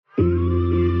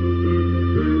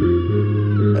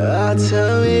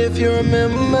tell me if you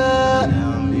remember.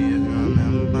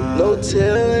 No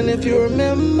telling if you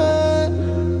remember.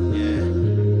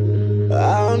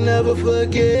 I'll never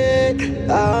forget.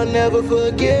 I'll never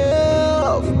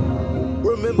forgive.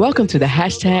 Welcome to the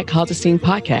hashtag Cause a Scene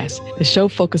podcast. The show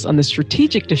focuses on the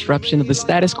strategic disruption of the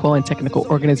status quo in technical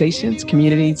organizations,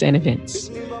 communities, and events.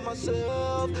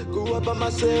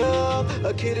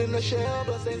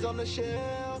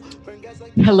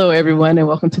 Hello, everyone, and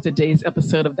welcome to today's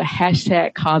episode of the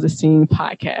hashtag Cause a Scene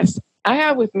podcast. I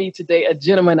have with me today a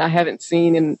gentleman I haven't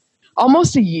seen in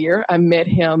almost a year. I met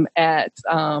him at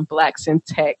Blacks in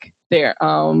Tech, their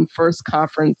first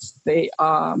conference they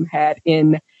had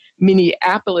in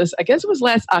Minneapolis. I guess it was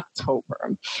last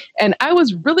October. And I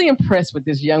was really impressed with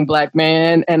this young Black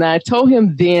man. And I told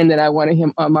him then that I wanted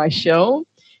him on my show,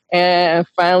 and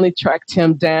finally tracked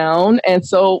him down. And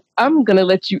so I'm going to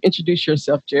let you introduce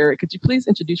yourself, Jared. Could you please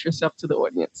introduce yourself to the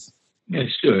audience? Yeah,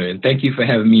 sure. And thank you for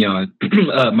having me on.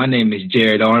 My name is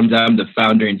Jared Arms. I'm the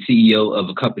founder and CEO of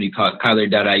a company called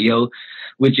Kyler.io,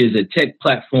 which is a tech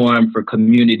platform for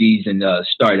communities and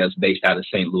startups based out of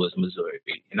St. Louis, Missouri.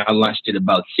 And I launched it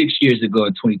about 6 years ago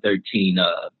in 2013.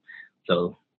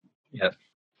 Yeah.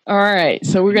 All right.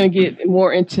 So we're going to get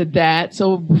more into that.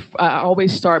 So I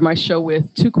always start my show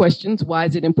with two questions. Why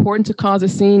is it important to cause a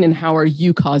scene, and how are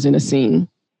you causing a scene?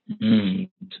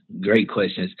 Great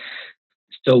questions.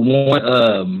 So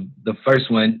one, the first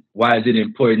one, why is it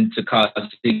important to cause a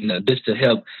scene? Just to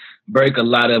help break a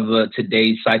lot of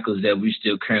today's cycles that we're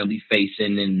still currently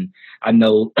facing. And I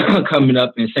know coming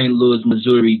up in St. Louis,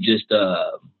 Missouri, just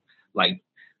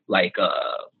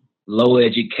low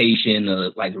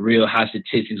education, like real high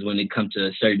statistics when it comes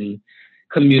to certain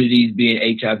communities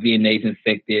being HIV and AIDS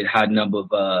infected, high number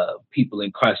of people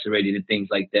incarcerated and things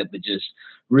like that, but just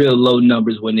real low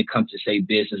numbers when it comes to, say,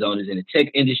 business owners in the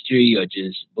tech industry or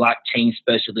just blockchain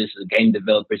specialists or game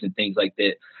developers and things like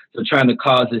that. So trying to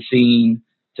cause a scene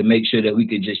to make sure that we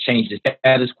could just change the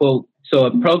status quo. So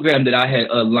a program that I had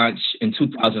launched in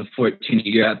 2014, a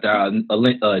year after our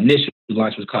initial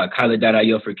launch, was called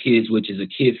Kyler.io for Kids, which is a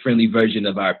kid-friendly version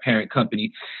of our parent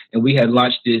company. And we had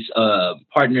launched this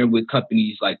partner with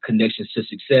companies like Connections to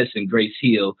Success and Grace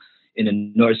Hill in the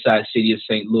north side city of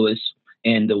St. Louis.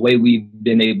 And the way we've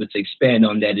been able to expand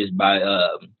on that is by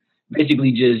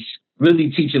basically just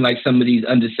really teaching like some of these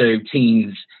underserved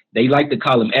teens. They like to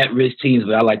call them at-risk teens,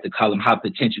 but I like to call them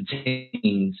high-potential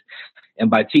teens. And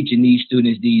by teaching these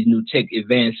students these new tech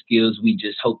advanced skills, we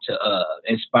just hope to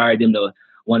inspire them to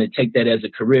want to take that as a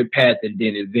career path, and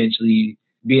then eventually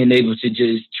being able to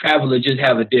just travel or just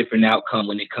have a different outcome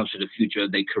when it comes to the future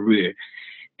of their career.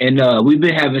 And we've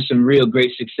been having some real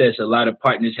great success. A lot of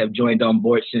partners have joined on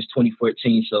board since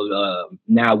 2014. So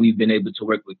now we've been able to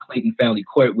work with Clayton Family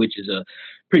Court, which is a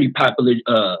pretty popular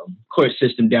court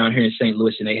system down here in St.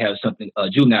 Louis. And they have something, a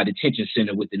juvenile detention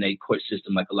center within a court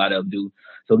system like a lot of them do.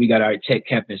 So we got our tech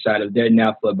camp inside of there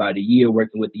now for about a year,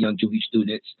 working with the young juvie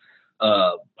students,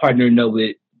 partnering up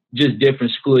with just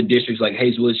different school districts like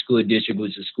Hazelwood School District,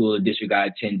 which is a school district I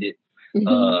attended.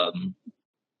 Mm-hmm.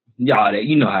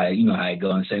 You know how it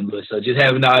goes in St. Louis. So just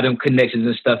having all them connections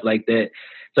and stuff like that.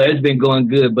 So it's been going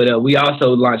good. But we also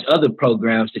launched other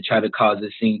programs to try to cause a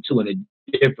scene too in a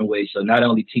different way. So not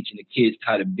only teaching the kids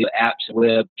how to build apps and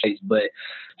websites, but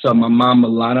so my mom,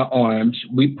 Alana Arms,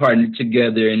 we partnered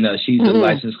together, and she's a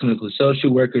licensed clinical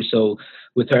social worker. So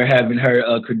with her having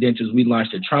her credentials, we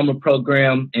launched a trauma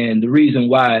program. And the reason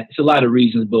why, it's a lot of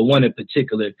reasons, but one in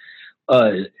particular,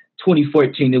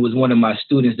 2014, it was one of my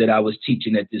students that I was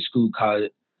teaching at this school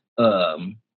called,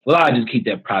 I'll just keep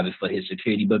that private for his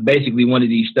security. But basically, one of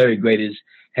these third graders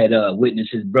had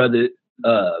witnessed his brother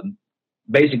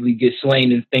basically get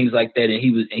slain and things like that. And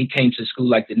he came to school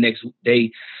like the next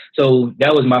day. So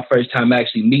that was my first time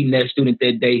actually meeting that student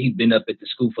that day. He'd been up at the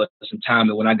school for some time.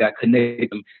 And when I got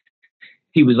connected,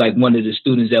 he was like one of the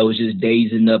students that was just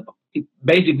dazing up.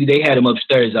 Basically, they had him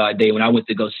upstairs all day. When I went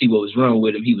to go see what was wrong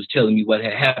with him, he was telling me what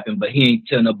had happened, but he ain't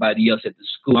telling nobody else at the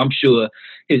school. I'm sure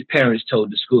his parents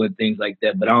told the school and things like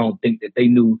that, but I don't think that they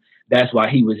knew that's why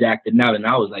he was acting out. And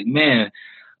I was like, man,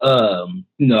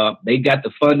 they got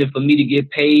the funding for me to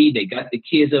get paid. They got the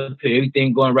kids up here,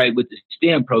 everything going right with the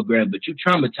STEM program, but you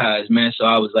traumatized, man. So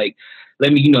I was like,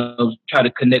 let me, try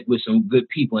to connect with some good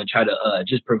people and try to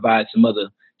just provide some other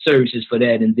services for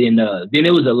that. And then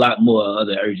it was a lot more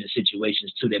other urgent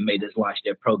situations too that made us launch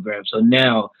that program. So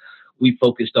now we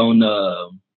focused on,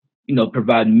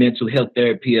 providing mental health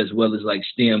therapy as well as like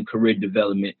STEM career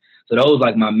development. So those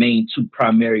like my main two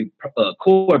primary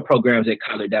core programs at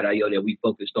Kyler.io that we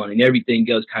focused on, and everything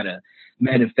else kind of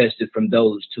manifested from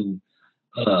those two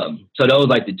So those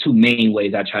like the two main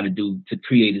ways I try to do to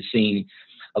create a scene.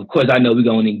 Of course, I know we're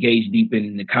going to engage deep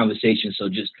in the conversation. So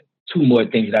just two more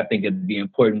things that I think would be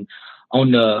important.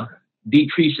 On the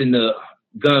decreasing the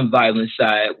gun violence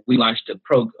side, we launched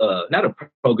not a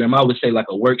program, I would say like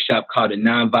a workshop called a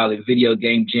Nonviolent Video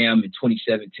Game Jam in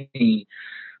 2017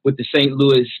 with the St.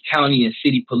 Louis County and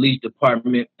City Police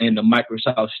Department and the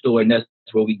Microsoft Store. And that's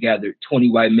where we gathered 20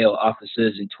 white male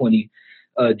officers and 20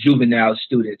 juvenile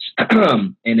students.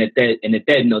 and at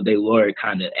that note, they were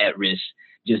kind of at risk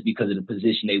just because of the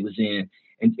position they was in,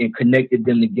 and connected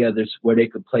them together where they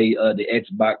could play the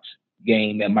Xbox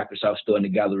game at Microsoft Store in the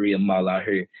Galleria Mall out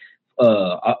here.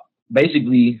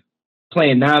 Basically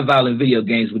playing nonviolent video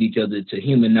games with each other to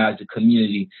humanize the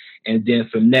community. And then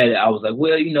from that, I was like,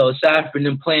 well, aside from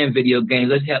them playing video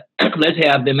games, let's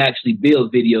have them actually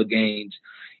build video games.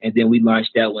 And then we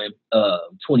launched that one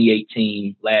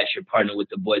 2018 last year, partnered with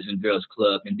the Boys and Girls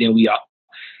Club. And then we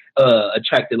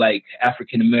attracted like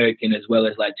African American as well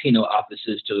as Latino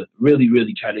officers to really,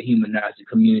 really try to humanize the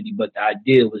community. But the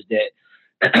idea was that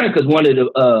because one of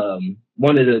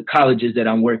the colleges that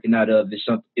I'm working out of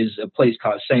is a place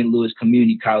called St. Louis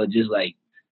Community College. It's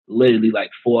literally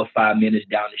 4 or 5 minutes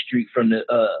down the street from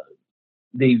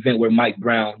the event where Mike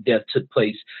Brown death took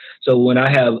place. So when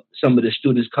I have some of the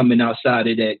students coming outside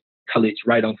of that college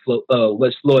right on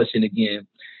West Florissant again,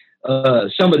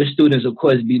 some of the students, of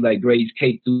course, be grades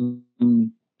K through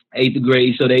 8th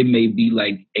grade, so they may be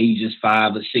ages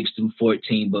 5 or 6 through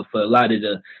 14. But for a lot of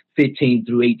the 15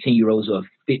 through 18-year-olds or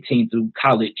 15 through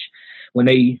college, when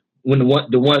the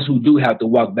ones who do have to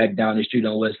walk back down the street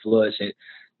on West Florissant,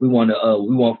 we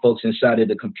want folks inside of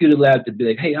the computer lab to be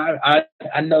like, hey,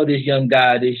 I know this young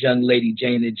guy, this young lady,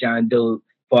 Jane and John Doe, as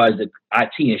far as the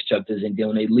IT instructors. And then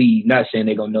when they leave, not saying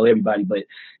they're gonna know everybody, but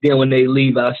then when they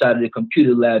leave outside of the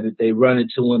computer lab, if they run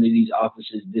into one of these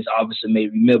officers, this officer may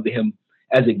remember him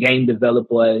as a game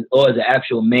developer or as an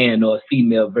actual man or a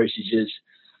female versus just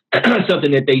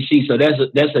something that they see. So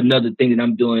that's another thing that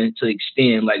I'm doing to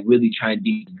extend, really trying to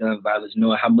beat gun violence,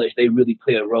 knowing how much they really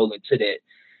play a role into that.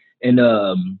 And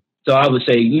so I would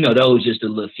say, those just a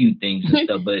little few things and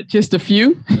stuff, but just a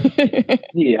few.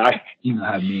 Yeah, you know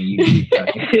how me.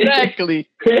 Exactly.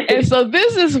 And so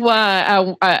this is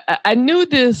why I knew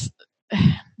this.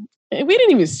 We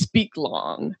didn't even speak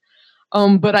long.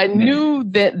 But I knew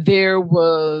that there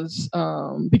was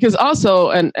because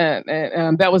also and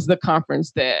that was the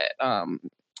conference that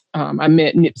I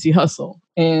met Nipsey Hussle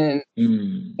and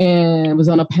was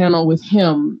on a panel with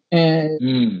him, and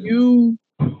you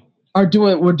are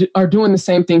doing the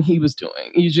same thing he was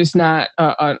doing. You're just not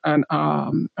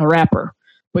a rapper,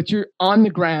 but you're on the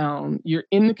ground, you're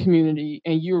in the community,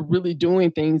 and you're really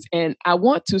doing things. And I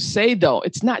want to say though,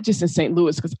 it's not just in St.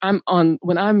 Louis, because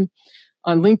when I'm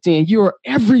on LinkedIn, you are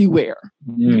everywhere.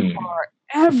 You are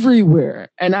everywhere.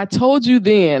 And I told you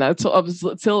then, I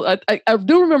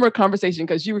do remember a conversation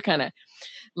because you were kind of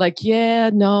like, yeah,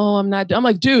 no, I'm not. I'm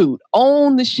like, dude,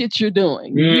 own the shit you're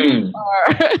doing.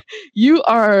 You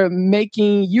are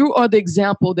the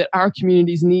example that our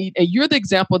communities need. And you're the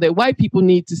example that white people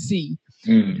need to see.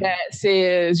 That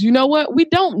says, you know what? We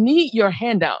don't need your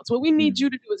handouts. What we need you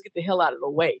to do is get the hell out of the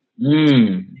way.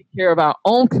 Take care of our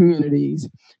own communities,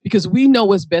 because we know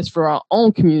what's best for our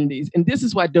own communities. And this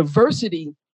is why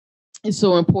diversity is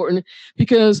so important,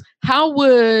 because how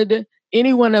would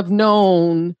anyone have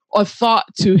known or thought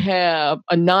to have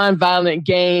a nonviolent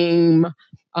game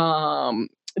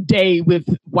day with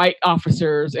white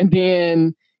officers, and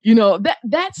then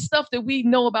that's stuff that we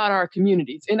know about our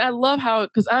communities. And I love how,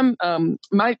 because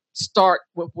my start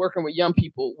with working with young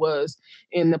people was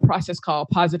in the process called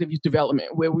positive youth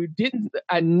development, where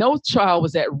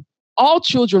all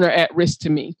children are at risk to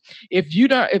me. If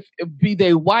be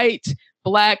they white,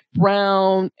 Black,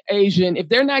 brown, Asian, if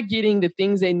they're not getting the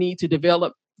things they need to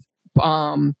develop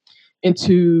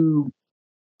into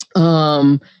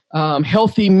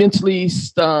healthy, mentally,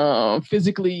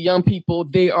 physically young people,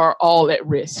 they are all at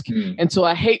risk. And so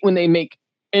I hate when they make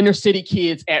inner city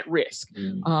kids at risk,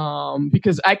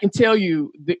 because I can tell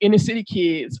you the inner city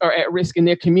kids are at risk in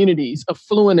their communities.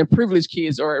 Affluent and privileged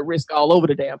kids are at risk all over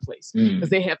the damn place, because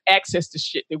they have access to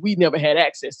shit that we never had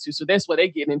access to. So that's why they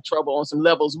get in trouble on some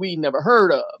levels we never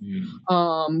heard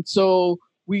of. So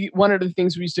one of the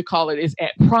things we used to call it is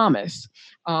at promise.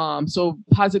 So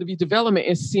positive youth development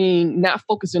is not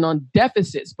focusing on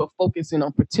deficits, but focusing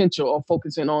on potential, or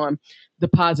focusing on the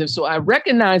positive. So I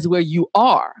recognize where you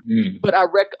are, but I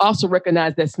also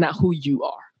recognize that's not who you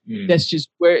are. That's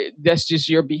just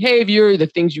your behavior, the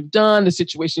things you've done, the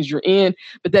situations you're in,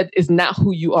 but that is not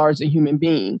who you are as a human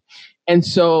being. And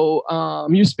so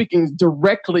you're speaking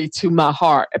directly to my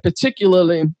heart,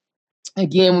 particularly,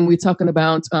 again, when we're talking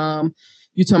about,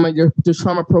 you're talking about the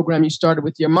trauma program you started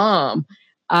with your mom.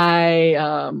 I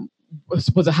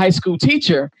was a high school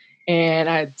teacher,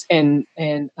 and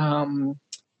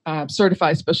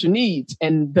certified special needs.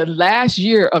 And the last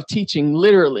year of teaching,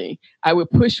 literally, I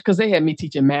would push, because they had me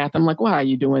teaching math. I'm like, why are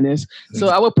you doing this? So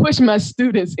I would push my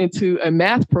students into a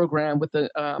math program with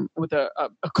a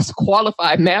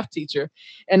qualified math teacher.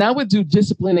 And I would do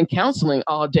discipline and counseling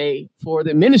all day for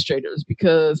the administrators,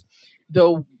 because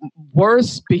the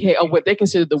worst behaved, or what they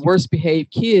considered the worst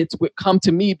behaved kids, would come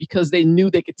to me because they knew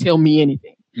they could tell me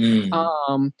anything.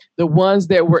 The ones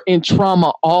that were in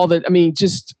trauma,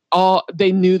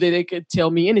 they knew that they could tell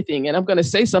me anything. And I'm going to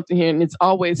say something here, and it's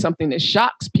always something that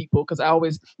shocks people, because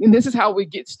and this is how we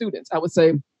get students. I would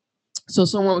say, so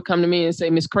someone would come to me and say,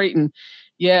 Miss Creighton,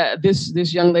 yeah,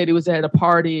 this young lady was at a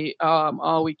party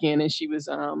all weekend, and she was,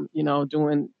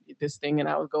 doing this thing. And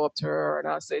I would go up to her and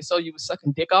I'd say, so you were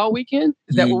sucking dick all weekend?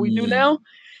 Is that what we do now?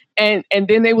 And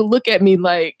then they would look at me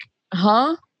like,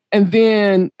 huh?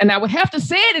 And I would have to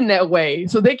say it in that way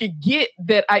so they could get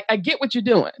that I get what you're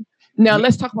doing. Now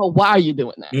let's talk about why you're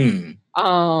doing that.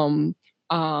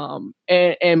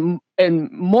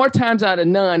 And more times out of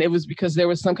none, it was because there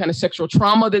was some kind of sexual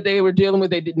trauma that they were dealing with.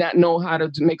 They did not know how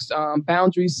to make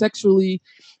boundaries sexually,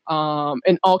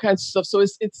 and all kinds of stuff. So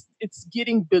it's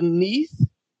getting beneath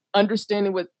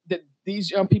understanding that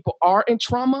these young people are in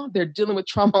trauma. They're dealing with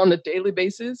trauma on a daily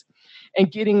basis,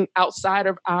 and getting outside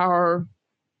of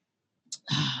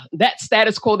that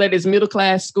status quo that is middle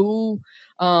class school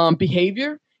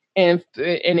behavior, and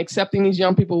accepting these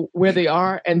young people where they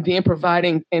are, and then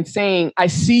providing and saying, I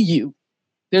see you.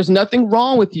 There's nothing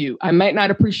wrong with you. I might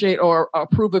not appreciate or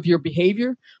approve of your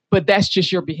behavior, but that's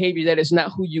just your behavior. That is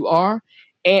not who you are.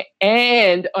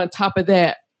 And on top of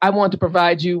that, I want to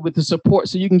provide you with the support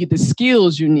so you can get the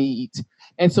skills you need.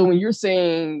 And so when you're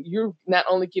saying, you're not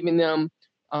only giving them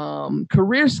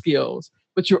career skills,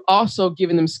 but you're also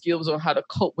giving them skills on how to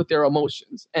cope with their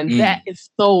emotions. And that is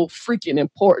so freaking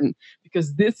important,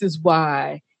 because this is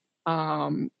why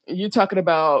you're talking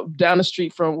about down the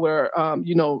street from where,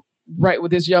 right where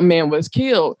this young man was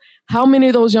killed. How many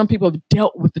of those young people have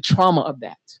dealt with the trauma of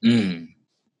that?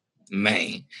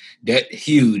 Man, that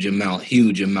huge amount,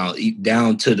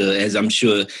 down to as I'm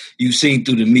sure you've seen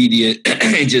through the media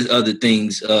and just other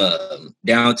things,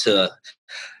 down to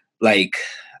like,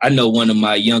 I know one of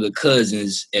my younger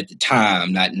cousins at the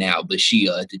time, not now, but she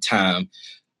at the time,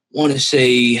 I want to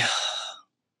say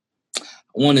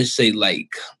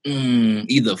like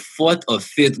either 4th or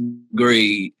 5th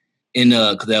grade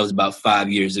because that was about 5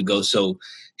 years ago. So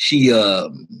she,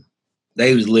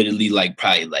 they was literally like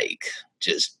probably like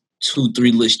just 2-3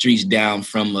 little streets down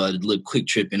from a little Quick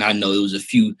Trip. And I know it was a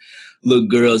few little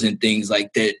girls and things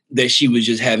like that she was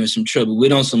just having some trouble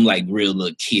with, on some like real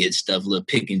little kid stuff, little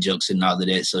picking jokes and all of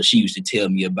that. So she used to tell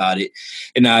me about it,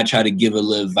 and I try to give her a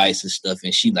little advice and stuff.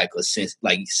 And she like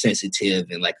sensitive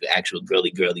and like an actual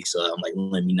girly. So I'm like,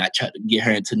 let me not try to get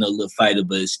her into no little fighter,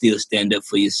 but still stand up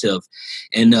for yourself.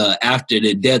 And after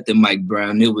the death of Mike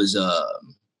Brown, it was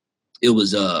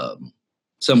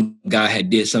some guy had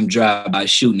did some drive-by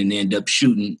shooting and ended up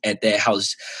shooting at that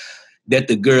house that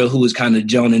the girl who was kind of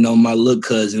joning on my little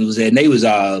cousin was at. And they was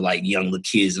all like young little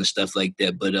kids and stuff like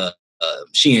that. But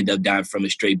she ended up dying from a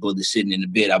straight bullet sitting in the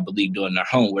bed, I believe, doing her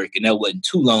homework. And that wasn't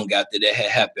too long after that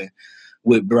had happened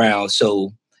with Brown.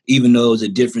 So even though it was a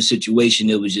different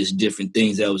situation, it was just different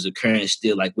things that was occurring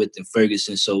still, like within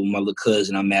Ferguson. So my little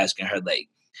cousin, I'm asking her, like,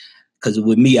 because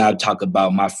with me, I'll talk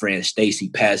about my friend Stacy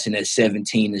passing at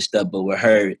 17 and stuff, but with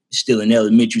her still in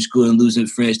elementary school and losing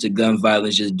friends to gun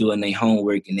violence, just doing their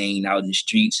homework, and they ain't out in the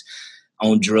streets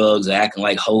on drugs or acting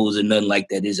like hoes or nothing like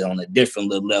that. Is on a different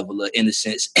little level of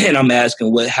innocence. And I'm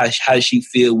asking how does she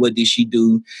feel? What did she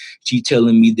do? She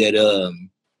telling me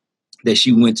that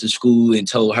she went to school and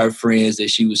told her friends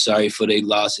that she was sorry for their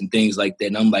loss and things like that.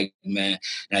 And I'm like, man,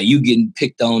 now you getting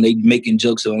picked on, they making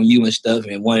jokes on you and stuff,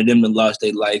 and one of them that lost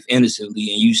their life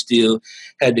innocently, and you still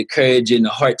had the courage and the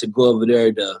heart to go over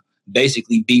there to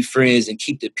basically be friends and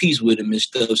keep the peace with them and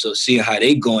stuff. So seeing how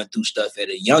they going through stuff at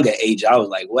a younger age, I was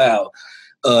like, wow.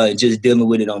 Just dealing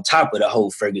with it on top of the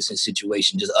whole Ferguson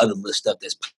situation, just other little stuff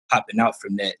that's popping out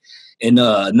from that. And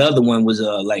another one was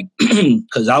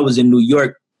because I was in New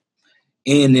York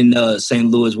and in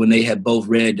St. Louis when they had both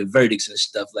read the verdicts and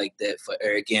stuff like that for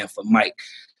Eric and for Mike.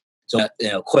 So,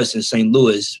 of course, in St.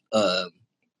 Louis,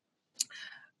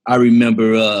 I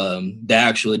remember the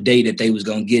actual day that they was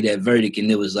gonna get that verdict,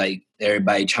 and it was like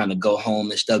everybody trying to go home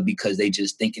and stuff because they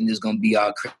just thinking there's gonna be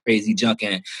all crazy junk.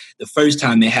 And the first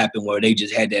time it happened, where they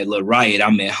just had that little riot,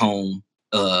 I'm at home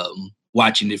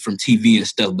watching it from TV and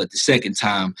stuff. But the second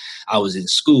time, I was in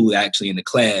school, actually in the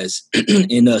class,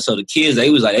 and so the kids, they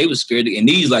was scared, and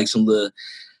these like the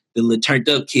little turned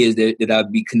up kids that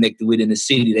I'd be connected with in the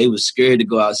city, they was scared to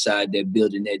go outside that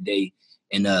building that day.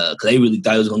 And cause they really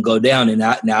thought it was gonna go down, and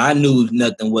I knew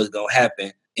nothing was gonna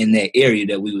happen in that area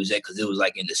that we was at, because it was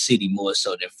like in the city more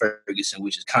so than Ferguson,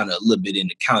 which is kind of a little bit in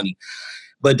the county.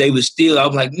 But they was still, I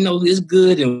was like, it's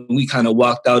good, and we kind of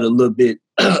walked out a little bit,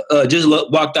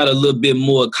 walked out a little bit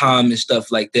more calm and stuff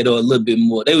like that, or a little bit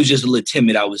more. They was just a little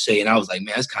timid, I would say, and I was like,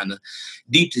 man, it's kind of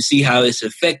deep to see how it's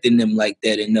affecting them like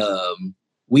that. And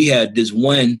we had this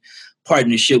one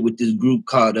partnership with this group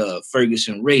called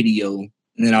Ferguson Radio.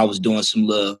 And then I was doing some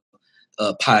little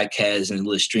podcasts and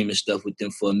little streaming stuff with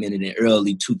them for a minute in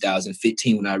early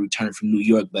 2015 when I returned from New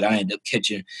York. But I ended up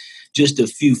catching just a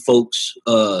few folks,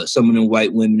 some of them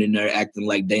white women in there acting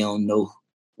like they don't know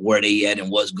where they at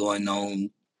and what's going on.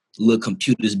 Little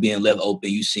computers being left open.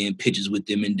 You seeing pictures with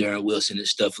them and Darren Wilson and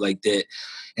stuff like that.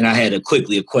 And I had to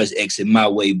quickly, of course, exit my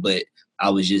way. But I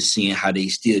was just seeing how they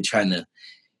still trying to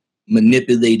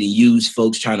manipulate and use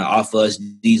folks, trying to offer us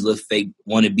these little fake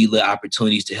wannabe little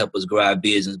opportunities to help us grow our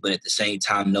business, but at the same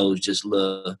time, those just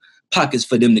little pockets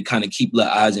for them to kind of keep little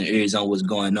eyes and ears on what's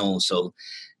going on. So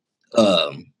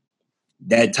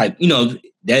that type,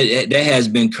 that has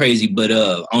been crazy. But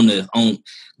on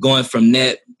going from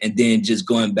that and then just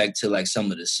going back to like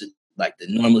some of the like the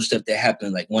normal stuff that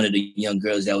happened, like one of the young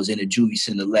girls that was in the juvie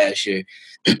center last year,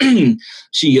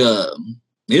 she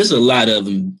there's a lot of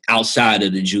them outside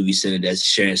of the juvie center that's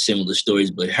sharing similar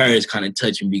stories, but her is kind of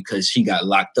touching because she got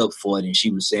locked up for it, and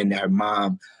she was saying that her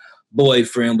mom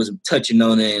boyfriend was touching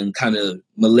on her and kind of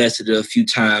molested her a few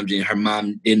times, and her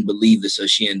mom didn't believe it, so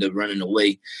she ended up running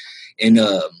away, and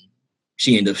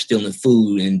she ended up stealing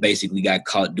food and basically got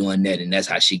caught doing that, and that's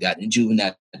how she got in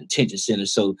juvenile detention center.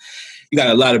 So you got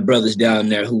a lot of brothers down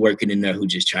there who working in there who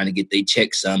just trying to get their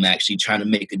checks, some actually trying to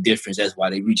make a difference. That's why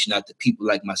they reaching out to people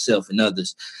like myself and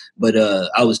others. But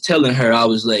I was telling her, I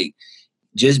was like,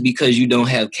 just because you don't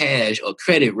have cash or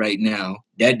credit right now,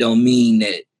 that don't mean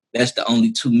that that's the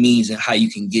only two means in how you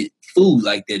can get food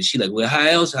like that. She like, well, how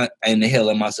else in the hell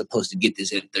am I supposed to get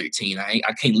this at 13? I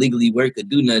can't legally work or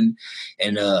do nothing.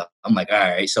 And I'm like, all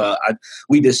right. So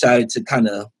we decided to kind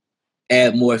of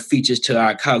add more features to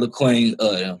our Collocoin,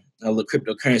 the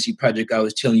cryptocurrency project I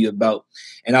was telling you about.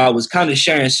 And I was kind of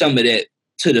sharing some of that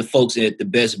to the folks at the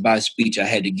Best Buy speech I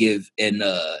had to give in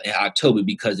October,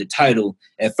 because at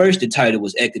first the title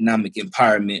was Economic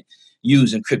Empowerment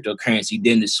Using Cryptocurrency.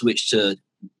 Then it switched to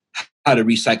how to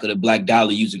recycle the black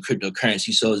dollar using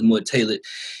cryptocurrency. So it's more tailored.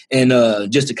 And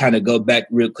just to kind of go back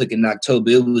real quick, in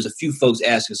October, it was a few folks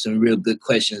asking some real good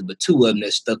questions, but two of them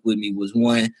that stuck with me was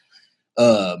one,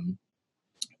 it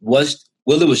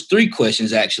was three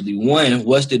questions, actually. One,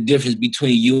 what's the difference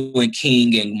between you and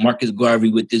King and Marcus Garvey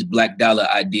with this black dollar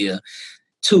idea?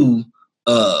 Two,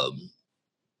 I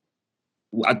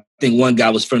think one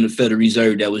guy was from the Federal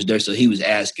Reserve that was there, so he was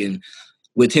asking,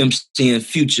 with him seeing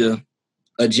future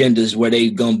agendas where they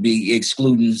going to be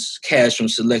excluding cash from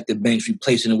selected banks,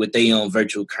 replacing it with their own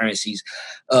virtual currencies,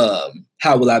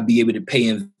 how will I be able to pay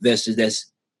investors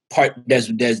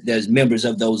that's members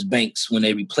of those banks when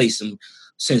they replace them,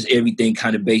 since everything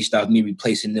kind of based off me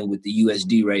replacing them with the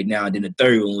USD right now? And then the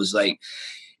third one was like,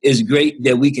 it's great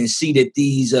that we can see that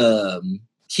these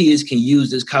kids can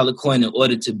use this Collocoin in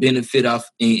order to benefit off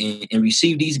and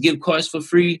receive these gift cards for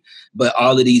free. But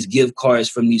all of these gift cards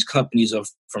from these companies are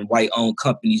from white-owned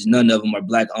companies. None of them are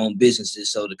black-owned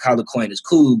businesses. So the Collocoin is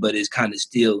cool, but it's kind of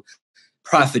still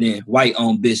profiting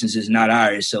white-owned businesses, not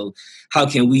ours. So how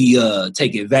can we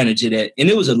take advantage of that? And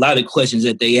there was a lot of questions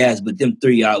that they asked, but them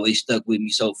three always stuck with me.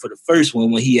 So for the first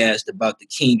one, when he asked about the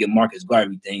King and Marcus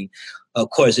Garvey thing, of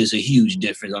course, there's a huge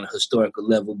difference on a historical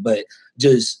level, but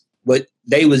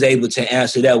they was able to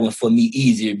answer that one for me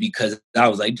easier, because I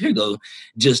was like, there you go,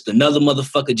 just another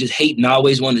motherfucker just hating,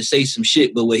 always wanted to say some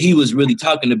shit. But what he was really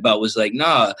talking about was like,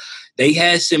 nah, they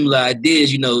had similar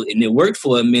ideas, and it worked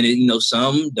for a minute.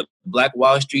 The Black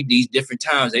Wall Street, these different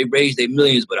times, they raised their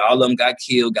millions, but all of them got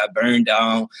killed, got burned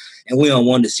down. And we don't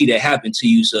want to see that happen to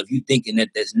you. So if you're thinking that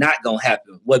that's not going to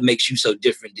happen, what makes you so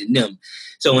different than them?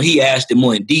 So when he asked it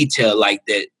more in detail like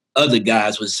that, other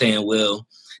guys was saying, well,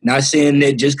 not saying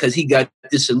that just because he got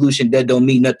this solution, that don't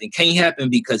mean nothing can't happen,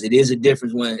 because it is a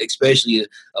difference when, especially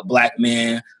a black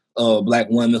man or a black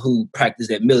woman who practice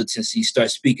that militancy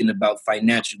starts speaking about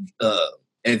financial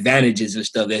advantages and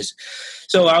stuff.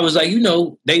 So I was like,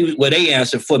 they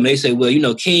answer for me. They say,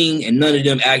 well, King and none of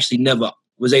them actually never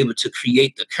was able to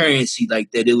create the currency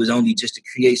like that. It was only just to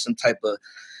create some type of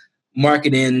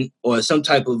marketing or some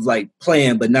type of like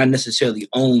plan, but not necessarily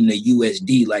own the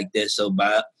USD like that. So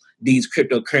by these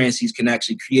cryptocurrencies can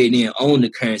actually create and own the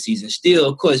currencies and still,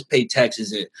 of course, pay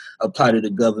taxes and apply to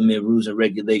the government rules and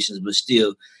regulations, but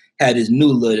still have this new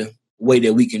little way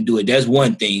that we can do it. That's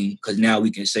one thing, because now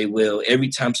we can say, well, every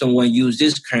time someone uses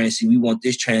this currency, we want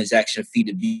this transaction fee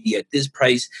to be at this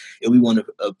price, and we want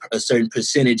a certain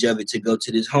percentage of it to go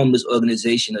to this homeless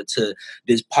organization or to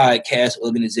this podcast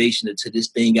organization or to this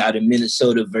thing out in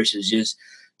Minnesota versus just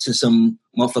to some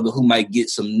motherfucker who might get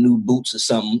some new boots or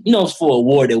something, for a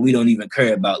war that we don't even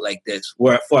care about like this,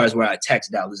 as far as where our tax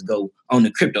dollars go on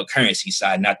the cryptocurrency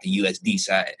side, not the USD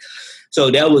side. So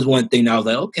that was one thing I was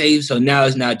like, okay, so now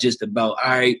it's not just about, all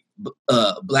right,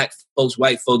 black folks,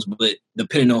 white folks, but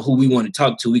depending on who we want to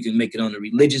talk to, we can make it on a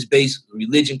religious base,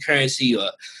 religion currency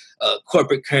or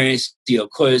corporate currency, of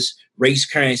course, race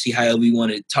currency, however we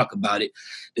want to talk about it.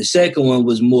 The second one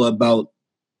was more about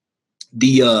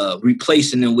the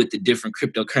replacing them with the different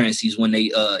cryptocurrencies when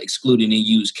they excluded and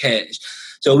use cash.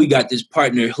 So we got this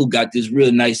partner who got this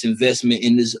real nice investment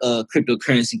in this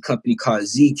cryptocurrency company called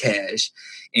Zcash,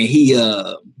 and he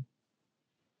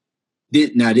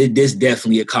this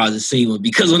definitely a cause of scene one,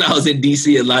 because when I was in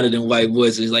DC, a lot of them white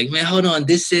boys was like, man, hold on,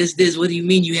 this says this. What do you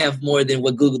mean you have more than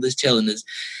what Google is telling us?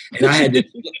 And I had to,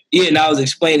 and I was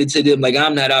explaining to them, like,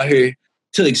 I'm not out here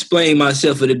to explain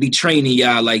myself or to be training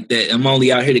y'all like that. I'm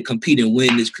only out here to compete and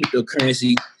win this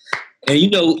cryptocurrency.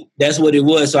 And, that's what it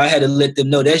was. So I had to let them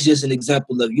know that's just an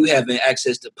example of you having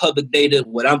access to public data.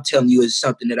 What I'm telling you is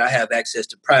something that I have access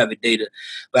to private data,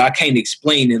 but I can't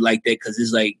explain it like that because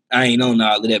it's like I ain't on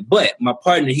all of that. But my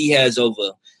partner, he has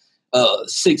over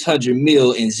 600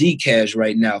 mil in Zcash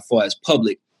right now for as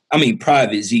private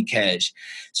Zcash.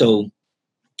 So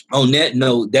on that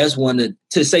note, that's one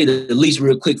to say the least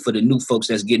real quick for the new folks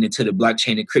that's getting into the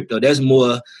blockchain and crypto. That's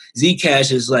more,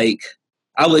 Zcash is like,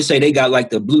 I would say they got like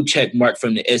the blue check mark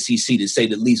from the SEC to say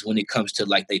the least when it comes to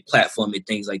like they platform and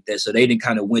things like that. So they didn't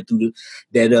kind of went through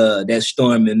that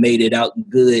storm and made it out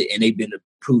good, and they've been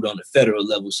approved on the federal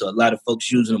level. So a lot of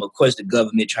folks using them. Of course, the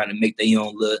government trying to make their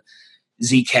own little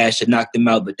Zcash to knock them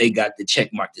out, but they got the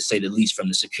check mark to say the least from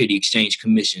the Security Exchange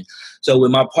Commission. So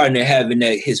with my partner having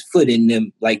his foot in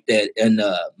them like that, and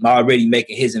already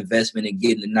making his investment and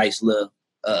getting a nice little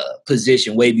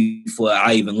position way before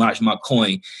I even launched my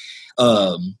coin,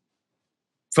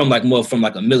 from like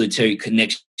a military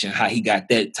connection, how he got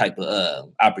that type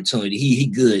of opportunity. He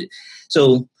good.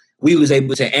 So we was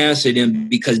able to answer them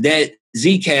because that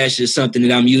Zcash is something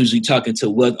that I'm usually talking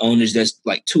to wealth owners that's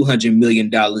like $200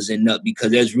 million and up,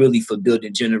 because that's really for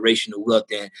building generational wealth.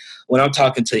 And when I'm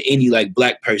talking to any like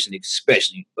black person,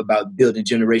 especially about building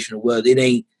generational wealth, it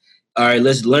ain't, all right,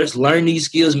 let's learn these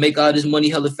skills, make all this money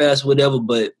hella fast, whatever.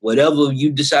 But whatever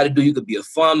you decide to do, you could be a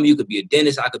farmer, you could be a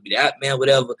dentist, I could be the app man,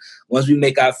 whatever. Once we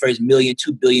make our first $1 million,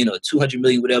 $2 billion, or 200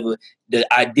 million, whatever, the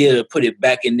idea to put it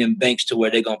back in them banks to where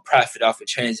they're going to profit off of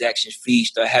transaction fees,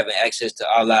 start having access to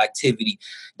all our activity,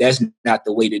 that's not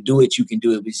the way to do it. You can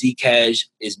do it with Zcash.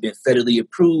 It's been federally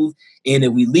approved. And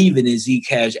if we leave it in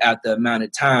Zcash after the amount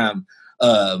of time,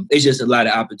 it's just a lot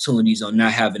of opportunities on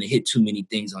not having to hit too many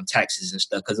things on taxes and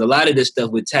stuff. Because a lot of this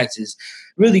stuff with taxes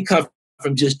really come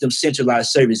from just them centralized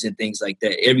service and things like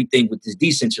that. Everything with this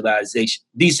decentralized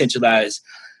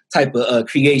type of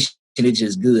creation, it's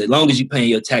just good as long as you're paying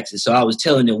your taxes. So I was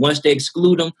telling them once they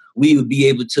exclude them, we would be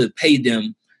able to pay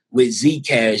them with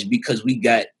Zcash because we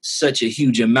got such a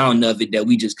huge amount of it that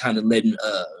we just kind of letting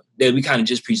that we kind of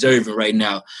just preserving right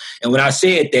now. And when I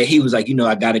said that, he was like,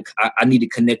 I need to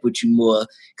connect with you more,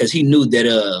 because he knew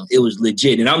that it was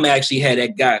legit. And I'm actually had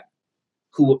that guy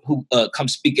who come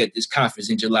speak at this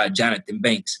conference in July, Jonathan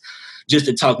Banks, just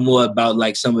to talk more about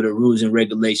like some of the rules and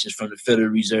regulations from the Federal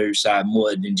Reserve side,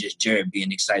 more than just Jared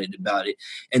being excited about it.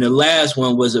 And the last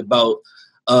one was about,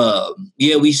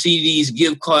 we see these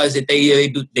gift cards that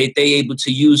they able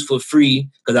to use for free,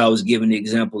 because I was giving the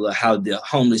example of how the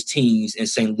homeless teens in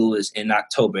St. Louis in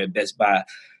October at Best Buy,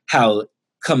 how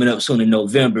coming up soon in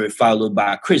November, followed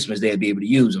by Christmas, they'll be able to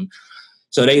use them.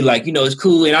 So they like, it's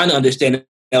cool. And I understand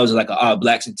that was like an all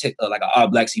blacks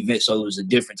event. So it was a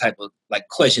different type of like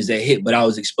questions that hit, but I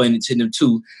was explaining to them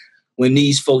too, when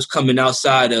these folks coming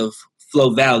outside of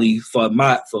Flow Valley, for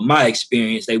my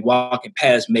experience, they walking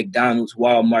past McDonald's,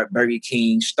 Walmart, Burger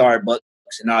King, Starbucks,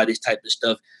 and all this type of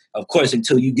stuff. Of course,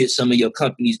 until you get some of your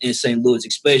companies in St. Louis,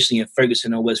 especially in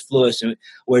Ferguson or West Florissant,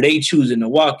 where they choosing to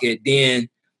walk at, then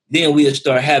then we'll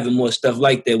start having more stuff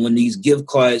like that when these gift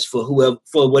cards for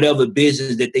whatever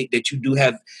business that you do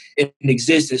have in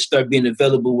existence start being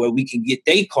available where we can get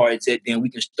their cards at, then we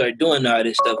can start doing all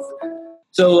this stuff.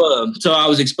 So I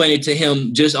was explaining to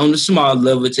him just on the small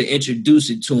level to introduce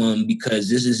it to him, because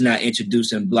this is not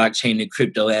introducing blockchain and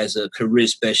crypto as a career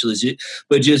specialist,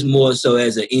 but just more so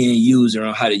as an end user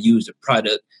on how to use the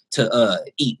product to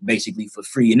eat basically for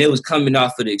free. And it was coming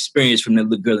off of the experience from that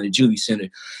little girl in the juvie center,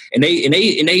 and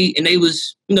they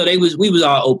was, we was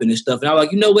all open and stuff. And I was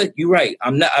like, you know what, you're right.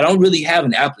 I don't really have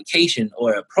an application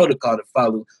or a protocol to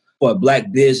follow for a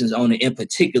Black business owner in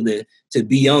particular to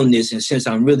be on this. And since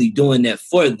I'm really doing that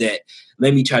for that,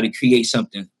 let me try to create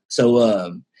something.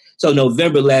 So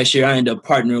November last year, I ended up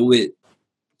partnering with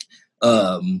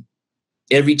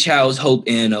Every Child's Hope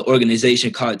and an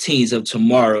organization called Teens of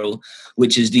Tomorrow,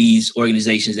 which is these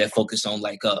organizations that focus on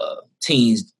like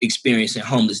teens experiencing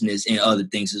homelessness and other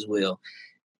things as well.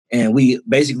 And we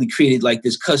basically created like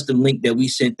this custom link that we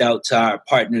sent out to our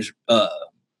partners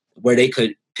where they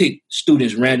could pick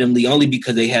students randomly, only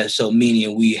because they had so many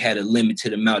and we had a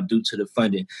limited amount due to the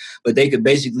funding. But they could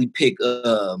basically pick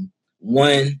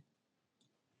one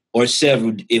or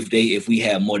several if we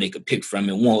had more they could pick from,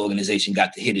 and one organization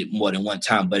got to hit it more than one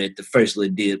time. But at the first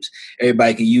little dibs,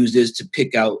 everybody can use this to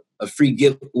pick out a free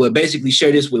gift. Well, basically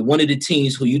share this with one of the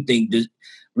teens who you think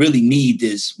really need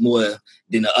this more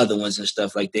than the other ones and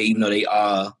stuff like that, even though they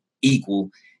are equal.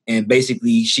 And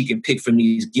basically she can pick from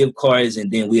these gift cards,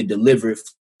 and then we'll deliver it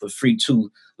for free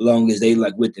too, long as they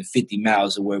like within 50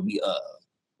 miles of where we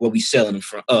selling them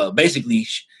from. Basically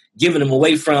giving them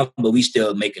away from, but we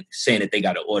still saying that they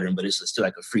got to order them, but it's still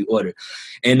like a free order.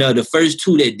 And the first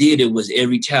two that did it was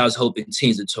Every Child's Hope and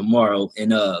Teens of Tomorrow.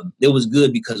 And it was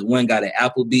good because one got an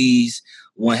Applebee's,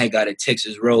 one had got a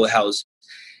Texas Roadhouse.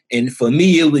 And for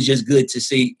me, it was just good to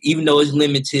see, even though it's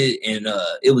limited, and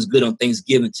it was good on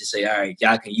Thanksgiving to say, all right,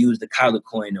 y'all can use the Kyler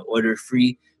coin to order a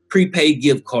free prepaid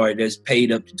gift card that's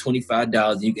paid up to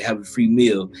 $25, and you can have a free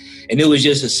meal. And it was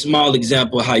just a small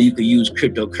example of how you could use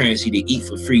cryptocurrency to eat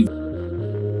for free.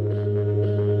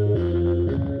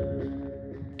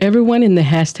 Everyone in the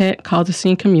hashtag Cause the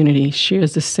Scene community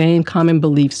shares the same common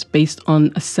beliefs based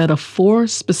on a set of 4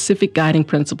 specific guiding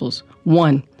principles.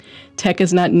 1, tech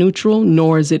is not neutral,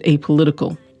 nor is it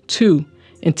apolitical. 2,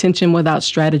 intention without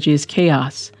strategy is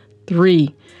chaos.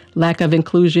 3, lack of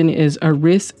inclusion is a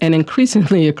risk and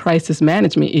increasingly a crisis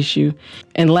management issue.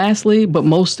 And lastly, but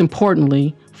most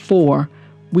importantly, 4,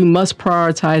 we must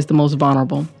prioritize the most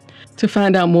vulnerable. To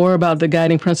find out more about the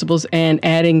guiding principles and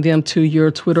adding them to your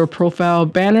Twitter profile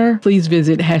banner, please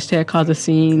visit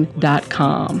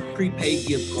 #CauseTheScene.com. Prepaid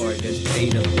gift card that's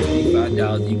paid up to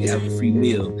 $25, you can have a free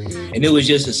meal. And it was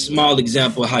just a small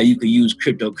example of how you could use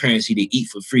cryptocurrency to eat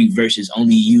for free versus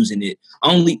only when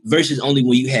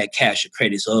you had cash or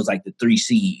credit. So it was like the 3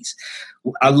 C's.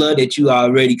 I love that you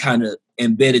already kind of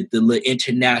embedded the little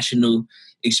international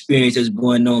experience that's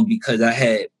going on, because I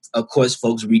had, of course,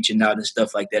 folks reaching out and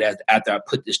stuff like that after I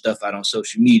put this stuff out on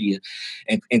social media.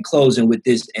 And closing with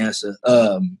this answer,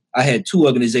 I had 2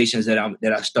 organizations that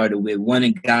I started with, one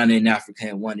in Ghana in Africa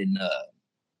and one in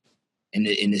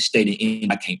the state of India.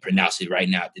 I can't pronounce it right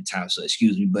now at the time, so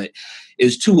excuse me. But it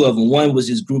was 2 of them. One was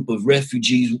this group of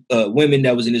refugees, women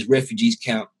that was in this refugees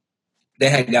camp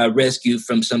that had got rescued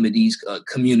from some of these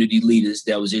community leaders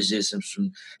that was just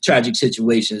some tragic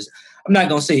situations. I'm not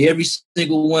going to say every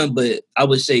single one, but I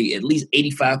would say at least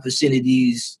 85% of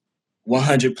these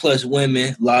 100 plus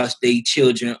women lost their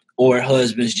children or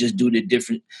husbands just due to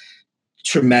different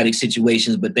traumatic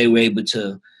situations, but they were able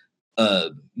to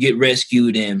get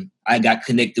rescued. And I got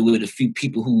connected with a few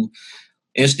people who,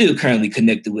 and still currently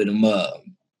connected with them,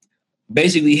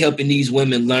 basically helping these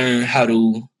women learn how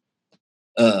to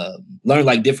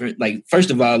first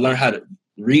of all, learn how to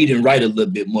read and write a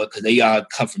little bit more, because they all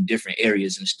come from different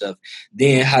areas and stuff.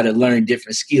 Then how to learn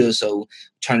different skills. So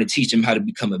trying to teach them how to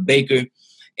become a baker,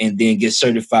 and then get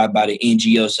certified by the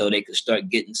NGO so they could start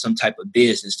getting some type of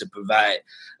business to provide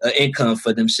income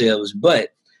for themselves. But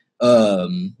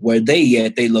where they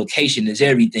at, their location is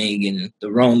everything, and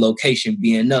the wrong location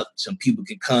being up, some people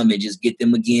can come and just get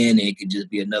them again, and it could just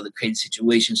be another crazy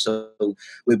situation. So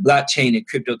with blockchain and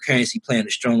cryptocurrency playing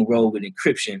a strong role with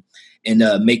encryption and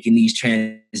making these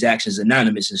transactions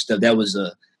anonymous and stuff, that was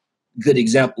a good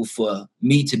example for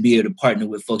me to be able to partner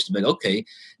with folks to be like, okay,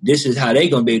 this is how they're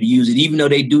going to be able to use it, even though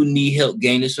they do need help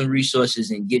gaining some resources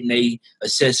and getting their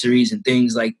accessories and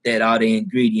things like that, all the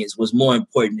ingredients. What's more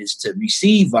important is to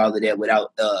receive all of that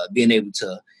without being able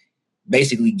to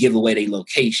basically give away their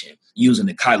location using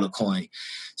the Kyler coin.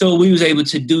 So we was able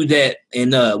to do that,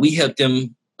 and we helped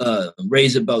them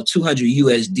raise about $200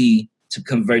 USD to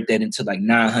convert that into like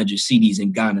 900 CDs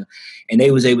in Ghana. And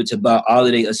they was able to buy all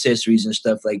of their accessories and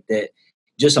stuff like that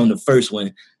just on the first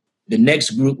one. The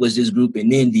next group was this group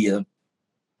in India.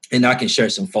 And I can share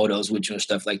some photos with you and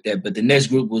stuff like that. But the next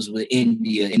group was with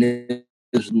India, and it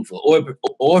was a group for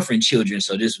orphan children.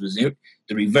 So this was the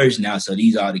reverse now. So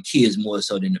these are the kids more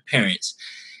so than the parents.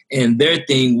 And their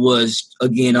thing was,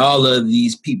 again, all of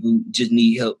these people just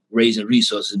need help raising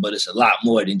resources, but it's a lot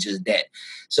more than just that.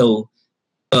 So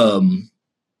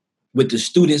with the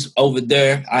students over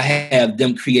there, I have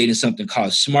them creating something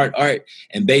called Smart Art.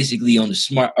 And basically on the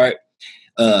Smart Art,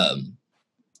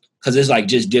 because it's like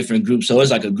just different groups. So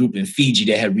it's like a group in Fiji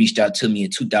that had reached out to me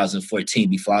in 2014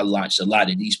 before I launched a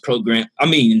lot of these programs. I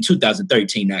mean, in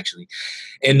 2013, actually.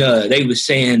 And they were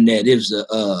saying that it was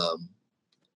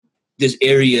this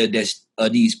area that's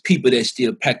these people that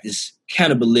still practice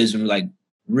cannibalism, like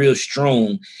real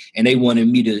strong. And they wanted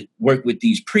me to work with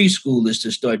these preschoolers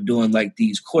to start doing like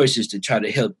these courses to try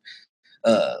to help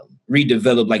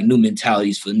redevelop like new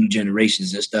mentalities for new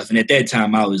generations and stuff. And at that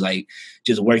time, I was like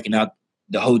just working out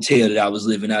the hotel that I was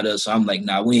living out of. So I'm like,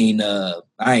 nah,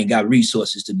 I ain't got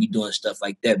resources to be doing stuff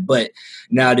like that. But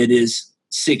now that it's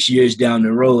 6 years down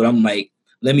the road, I'm like,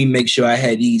 let me make sure I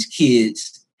had these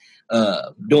kids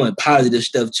doing positive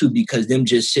stuff too, because them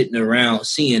just sitting around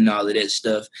seeing all of that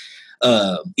stuff,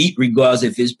 regardless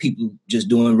if it's people just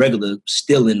doing regular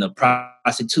stealing or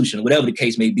prostitution, whatever the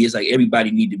case may be, it's like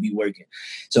everybody need to be working.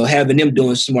 So having them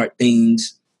doing smart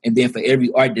things, and then for every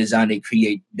art design they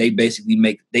create, they basically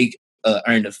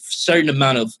earn a certain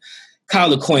amount of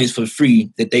collar coins for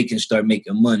free that they can start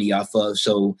making money off of.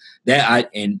 So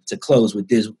and to close with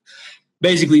this,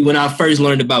 basically when I first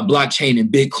learned about blockchain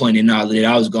and Bitcoin and all of that,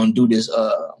 I was going to do this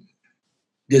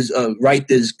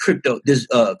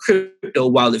crypto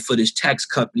wallet for this tax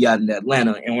company out in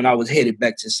Atlanta. And when I was headed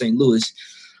back to St. Louis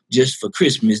just for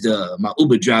Christmas, my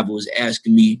Uber driver was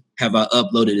asking me, have I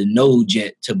uploaded a node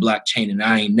yet to blockchain? And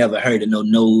I ain't never heard of no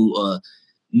node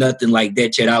nothing like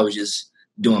that yet. I was just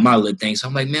doing my little thing. So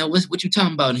I'm like, man, what you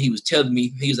talking about? And he was telling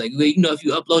me, he was like, well, if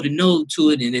you upload a node to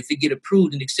it and if it get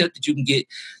approved and accepted, you can get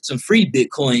some free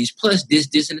Bitcoins plus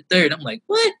this, and the third. I'm like,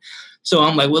 what? So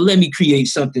I'm like, well, let me create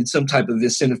some type of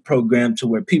incentive program to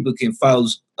where people can follow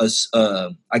a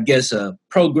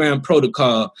program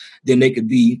protocol, then they could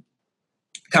be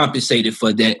compensated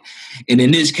for that. And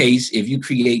in this case, if you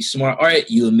create smart art,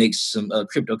 you'll make some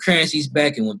cryptocurrencies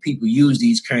back. And when people use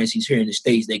these currencies here in the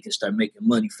States, they can start making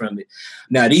money from it.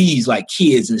 Now, these like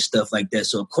kids and stuff like that.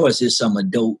 So, of course, there's some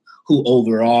adult who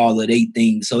over all of they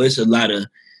things. So it's a lot of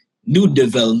new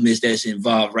developments that's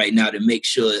involved right now to make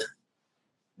sure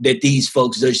that these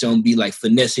folks just don't be like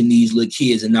finessing these little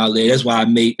kids and all that.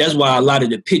 That's why a lot of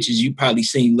the pictures you probably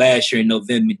seen last year in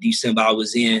November, December, I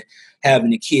was in,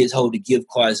 having the kids hold the gift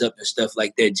cards up and stuff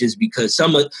like that, just because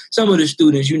some of the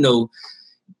students,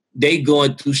 they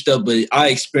going through stuff, but I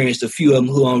experienced a few of them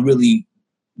who don't really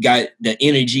got the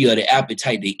energy or the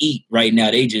appetite to eat right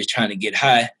now. They just trying to get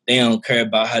high. They don't care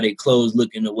about how their clothes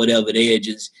looking or whatever. They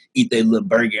just eat their little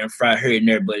burger and fry here and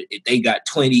there. But if they got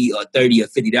 $20 or $30 or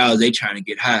 $50, they trying to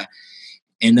get high.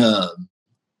 And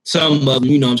some of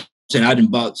them, I'm saying, I done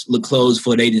bought little clothes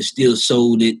for they just still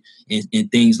sold it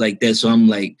and things like that. So I'm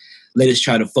like, let us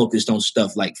try to focus on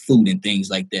stuff like food and things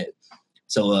like that.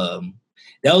 So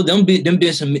them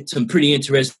been some pretty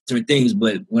interesting things.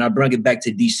 But when I brought it back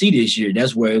to DC this year,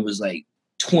 that's where it was like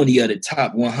 20 of the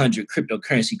top 100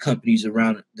 cryptocurrency companies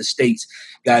around the States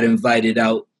got invited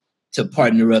out to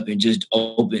partner up and just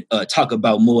talk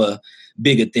about more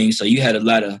bigger things. So you had a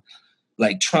lot of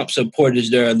like Trump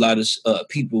supporters there, a lot of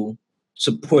people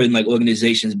supporting like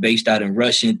organizations based out in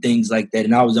Russia and things like that.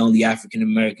 And I was the only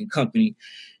African-American company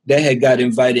that had got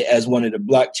invited as one of the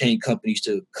blockchain companies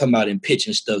to come out and pitch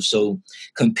and stuff. So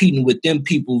competing with them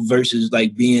people versus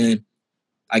like being,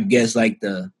 I guess, like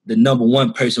the number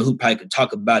one person who probably could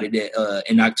talk about it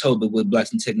in October with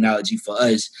Blockchain Technology for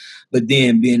us, but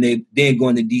then going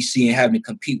to DC and having to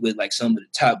compete with like some of the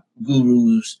top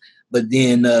gurus. But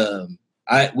then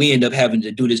we end up having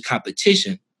to do this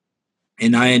competition,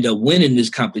 and I ended up winning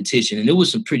this competition. And it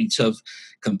was some pretty tough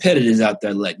competitors out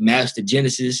there, like Master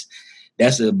Genesis.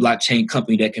 That's a blockchain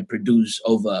company that can produce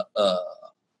over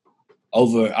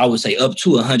I would say up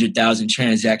to 100,000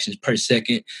 transactions per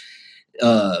second.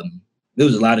 There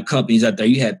was a lot of companies out there.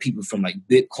 You had people from like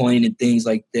Bitcoin and things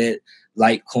like that,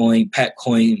 Litecoin,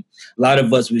 Patcoin. A lot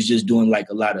of us was just doing like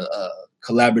a lot of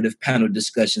collaborative panel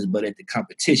discussions, but at the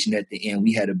competition at the end,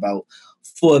 we had about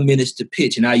 4 minutes to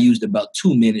pitch, and I used about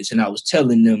 2 minutes, and I was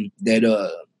telling them that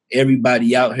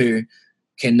everybody out here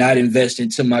cannot invest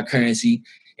into my currency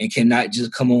and cannot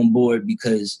just come on board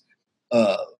because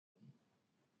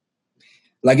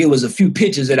like it was a few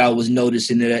pictures that I was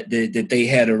noticing that they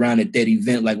had around at that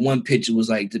event. Like one picture was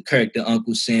like the character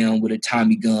Uncle Sam with a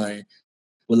Tommy gun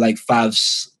with like 5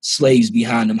 slaves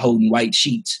behind him holding white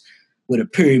sheets with a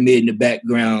pyramid in the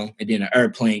background and then an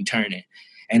airplane turning.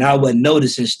 And I wasn't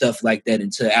noticing stuff like that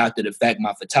until after the fact.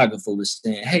 My photographer was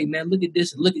saying, hey, man, look at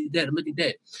this, look at that, look at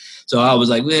that. So I was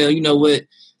like, well, you know what?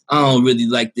 I don't really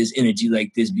like this energy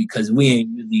like this because we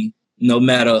ain't really, no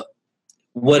matter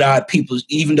what our peoples,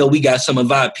 even though we got some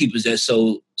of our peoples that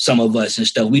sold some of us and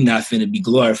stuff, we not finna be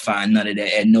glorifying none of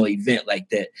that at no event like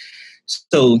that.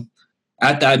 So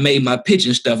after I made my pitch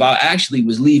and stuff, I actually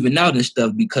was leaving out and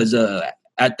stuff because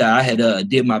after I had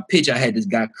did my pitch, I had this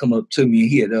guy come up to me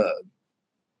and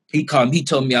he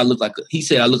told me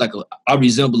I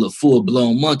resemble a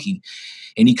full-blown monkey.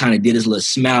 And he kind of did his little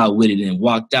smile with it and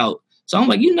walked out. So I'm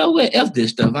like, you know what? F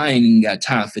this stuff. I ain't even got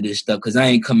time for this stuff because I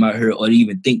ain't come out here or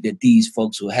even think that these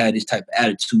folks will have this type of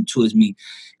attitude towards me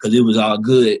because it was all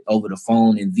good over the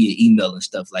phone and via email and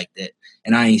stuff like that.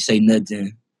 And I ain't say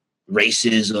nothing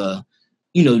racist or,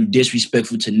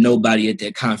 disrespectful to nobody at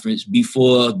that conference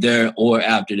before, there, or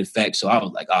after the fact. So I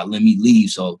was like, let me leave.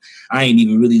 So I ain't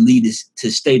even really leave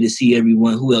to stay to see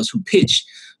everyone who pitched.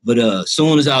 But as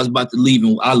soon as I was about to leave,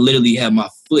 I literally had my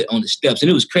foot on the steps.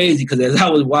 And it was crazy because as I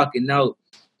was walking out,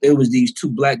 there was these 2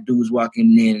 black dudes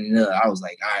walking in. And I was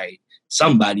like, all right,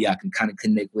 somebody I can kind of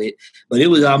connect with. But it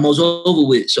was almost over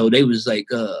with. So they was like,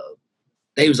 oh,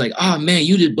 man,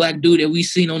 you the black dude that we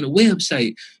seen on the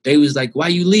website. They was like, why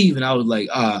you leaving? I was like,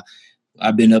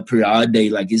 I've been up here all day.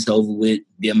 Like, it's over with.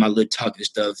 Did my little talking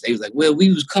stuff. They was like, well,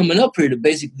 we was coming up here to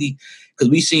basically, because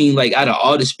we seen, like, out of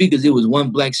all the speakers, it was one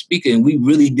black speaker, and we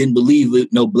really didn't believe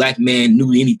it. No black man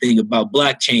knew anything about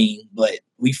blockchain, but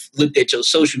we looked at your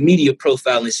social media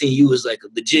profile and seen you was, like, a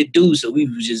legit dude, so we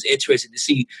was just interested to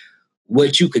see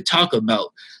what you could talk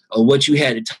about or what you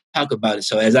had to talk about it.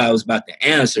 So as I was about to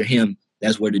answer him,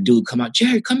 that's where the dude come out,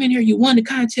 Jared, come in here. You won the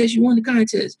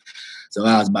contest. So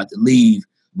I was about to leave.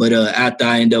 But after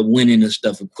I end up winning and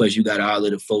stuff, of course, you got all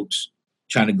of the folks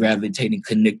trying to gravitate and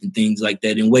connect and things like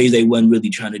that in ways they wasn't really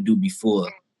trying to do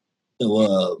before.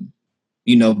 So,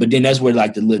 but then that's where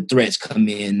like the little threats come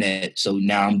in. So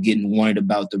now I'm getting warned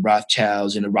about the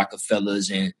Rothschilds and the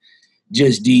Rockefellers and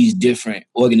just these different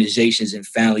organizations and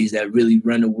families that really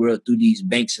run the world through these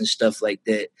banks and stuff like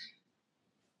that.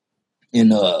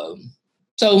 And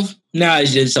so now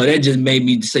it's just, so that just made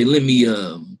me say, let me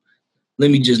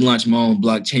just launch my own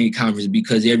blockchain conference,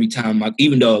 because every time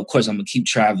even though of course I'm gonna keep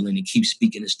traveling and keep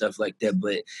speaking and stuff like that,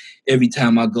 but every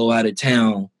time I go out of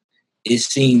town, it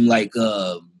seemed like,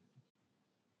 I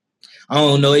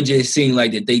don't know, it just seemed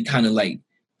like that they kind of like,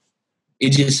 it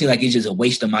just seemed like it's just a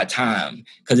waste of my time.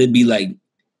 Cause it'd be like,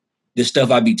 the stuff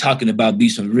I'd be talking about be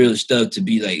some real stuff to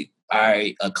be like, all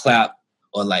right, a clap,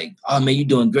 or like, oh man, you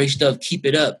doing great stuff, keep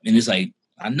it up. And it's like,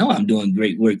 I know I'm doing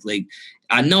great work. Like,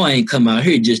 I know I ain't come out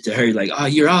here just to hurt, like, oh,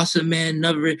 you're awesome, man.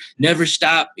 Never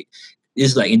stop.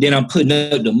 It's like, and then I'm putting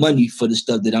up the money for the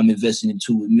stuff that I'm investing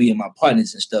into with me and my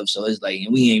partners and stuff. So it's like,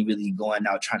 and we ain't really going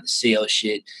out trying to sell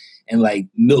shit and like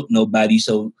milk nobody.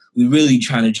 So we really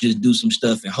trying to just do some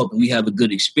stuff and hoping we have a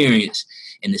good experience.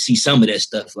 And to see some of that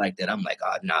stuff like that, I'm like,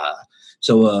 oh, nah.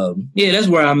 So, yeah, that's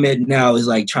where I'm at now, is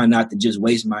like trying not to just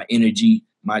waste my energy,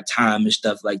 my time and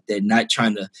stuff like that. Not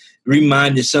trying to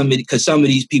remind somebody, because some of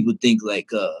these people think like,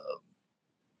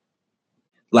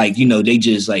 they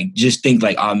just think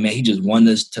like, oh man, he just want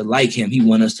us to like him. He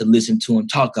want us to listen to him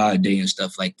talk all day and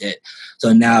stuff like that.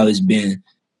 So now it's been,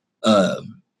 I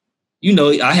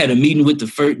had a meeting with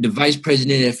the vice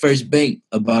president at First Bank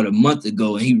about a month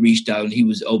ago, and he reached out and he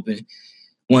was open,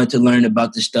 wanted to learn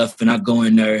about the stuff. And I go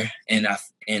in there and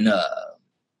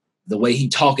the way he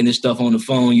talking and stuff on the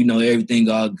phone, everything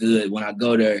all good. When I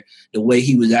go there, the way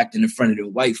he was acting in front of the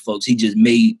white folks, he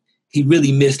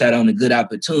really missed out on a good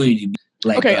opportunity.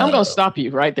 Like, okay, I'm going to stop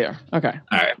you right there. Okay.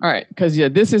 All right. Because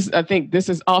I think this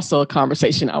is also a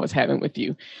conversation I was having with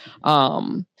you.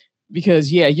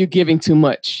 Because you're giving too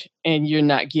much and you're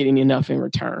not getting enough in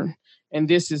return. And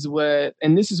this is why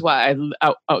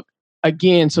I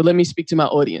again, so let me speak to my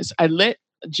audience. I let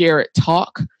Jared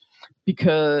talk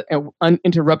because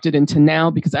uninterrupted until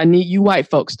now, because I need you white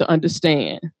folks to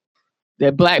understand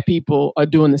that Black people are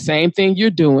doing the same thing you're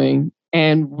doing,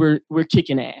 and we're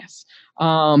kicking ass.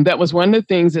 That was one of the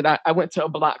things that I went to a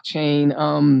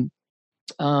blockchain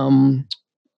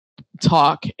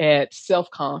talk at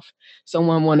SelfConf.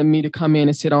 Someone wanted me to come in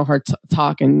and sit on her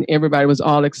talk, and everybody was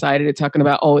all excited talking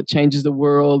about, oh, it changes the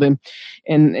world. And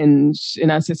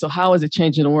I said, so how is it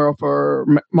changing the world for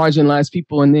marginalized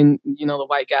people? And then, the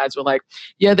white guys were like,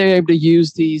 yeah, they're able to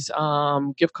use these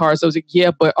gift cards. I was like,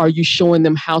 yeah, but are you showing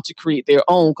them how to create their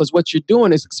own? Because what you're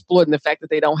doing is exploiting the fact that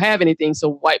they don't have anything. So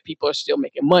white people are still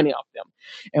making money off them.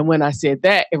 And when I said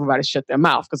that, everybody shut their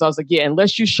mouth, because I was like, yeah,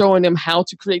 unless you're showing them how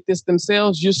to create this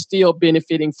themselves, you're still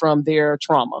benefiting from their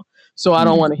trauma. So I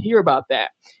don't want to hear about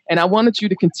that. And I wanted you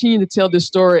to continue to tell this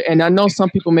story. And I know some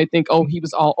people may think, oh, he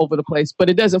was all over the place, but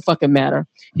it doesn't fucking matter.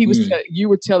 He was, you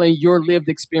were telling your lived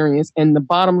experience. And the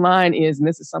bottom line is, and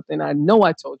this is something I know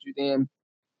I told you then,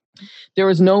 there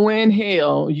is no way in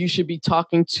hell you should be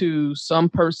talking to some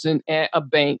person at a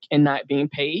bank and not being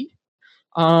paid.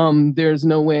 There's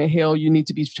no way in hell you need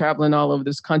to be traveling all over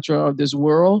this country or this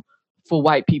world for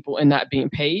white people and not being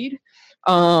paid.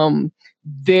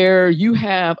 There you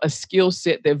have a skill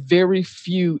set that very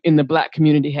few in the Black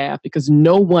community have, because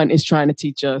no one is trying to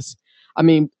teach us. I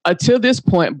mean, until this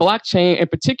point, blockchain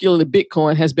and particularly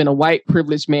Bitcoin has been a white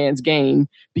privileged man's game,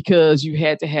 because you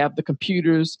had to have the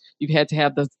computers, you had to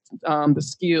have the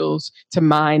skills to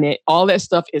mine it. All that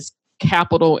stuff is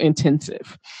capital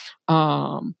intensive.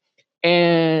 And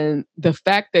the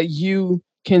fact that you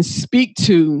can speak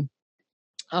to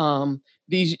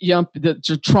these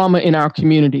the trauma in our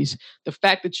communities, the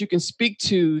fact that you can speak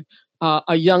to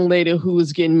a young lady who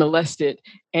is getting molested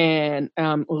and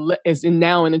is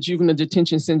now in a juvenile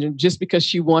detention center just because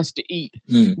she wants to eat,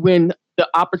 when the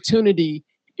opportunity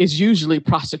is usually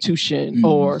prostitution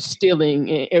or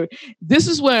stealing. This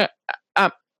is where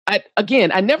I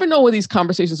never know where these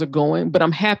conversations are going, but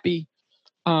I'm happy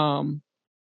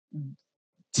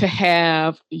to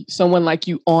have someone like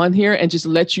you on here and just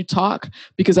let you talk,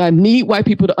 because I need white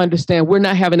people to understand we're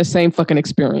not having the same fucking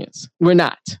experience. We're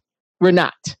not.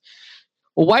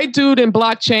 A white dude in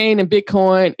blockchain and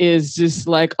Bitcoin is just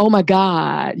like, oh my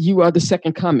God, you are the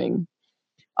second coming.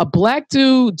 A Black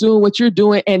dude doing what you're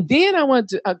doing. And then I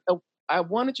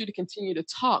wanted you to continue to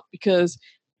talk, because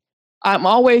I'm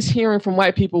always hearing from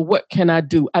white people, what can I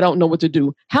do? I don't know what to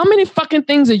do. How many fucking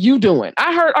things are you doing?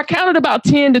 I counted about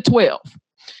 10 to 12.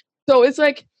 So it's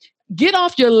like, get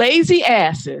off your lazy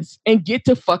asses and get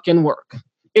to fucking work.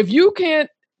 If you can't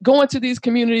go into these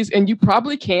communities, and you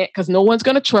probably can't because no one's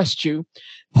going to trust you,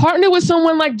 partner with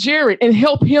someone like Jared and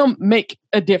help him make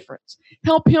a difference.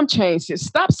 Help him change this.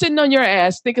 Stop sitting on your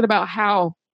ass thinking about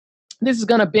how this is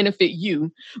going to benefit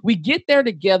you. We get there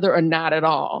together or not at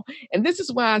all. And this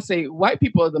is why I say white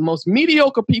people are the most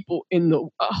mediocre people in the,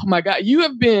 oh my God, you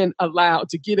have been allowed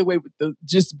to get away with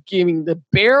just giving the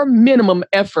bare minimum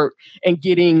effort and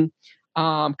getting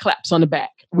claps on the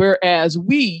back. Whereas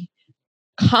we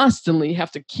constantly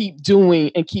have to keep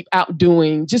doing and keep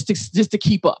outdoing just to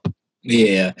keep up.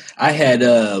 Yeah. I had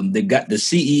the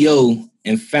CEO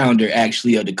and founder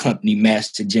actually of the company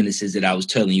Master Genesis that I was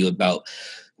telling you about.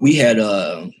 We had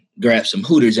grabbed some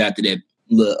Hooters after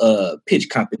that pitch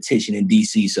competition in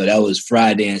DC. So that was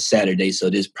Friday and Saturday. So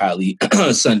this probably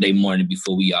Sunday morning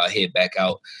before we all head back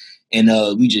out. And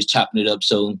we just chopping it up.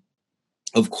 So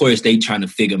of course they trying to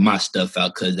figure my stuff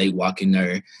out, because they walk in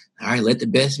there, all right, let the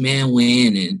best man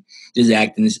win, and just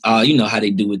acting this, you know how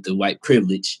they do with the white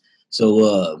privilege.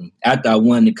 So after I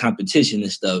won the competition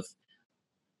and stuff,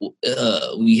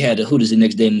 we had the Hooters the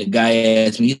next day, and the guy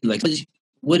asked me, like,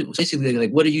 what basically,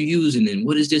 like, what are you using, and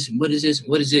what is this, and what is this, and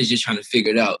what is this, just trying to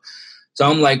figure it out. So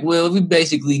I'm like, well, we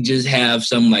basically just have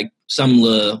some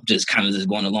just kind of just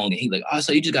going along. And he's like, oh,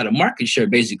 so you just got a market share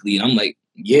basically. And I'm like,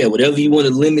 yeah, whatever you want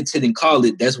to limit it and call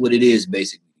it, that's what it is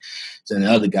basically. So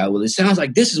the other guy, well, it sounds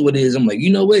like this is what it is. I'm like,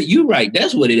 you know what, you're right,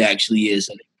 that's what it actually is.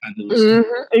 So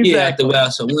exactly. Yeah, after a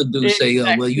while, so one dude say,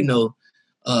 well, you know,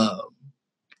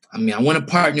 I mean, I want to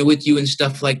partner with you and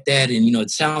stuff like that, and you know,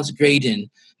 it sounds great, and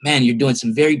man, you're doing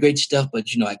some very great stuff,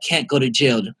 but you know, I can't go to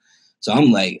jail. So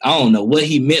I'm like, I don't know what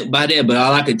he meant by that, but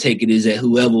all I could take it is that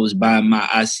whoever was buying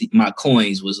my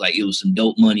coins was like, it was some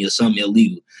dope money or something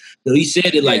illegal. So he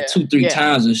said it like 2-3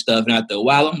 times and stuff. And after a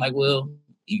while, I'm like, well,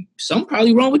 something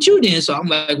probably wrong with you then. So I'm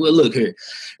like, well, look here,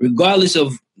 regardless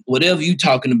of whatever you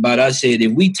talking about, I said,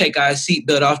 if we take our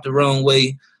seatbelt off the wrong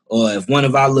way, or if one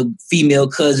of our little female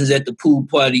cousins at the pool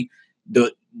party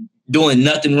doing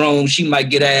nothing wrong, she might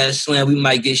get her ass slammed, we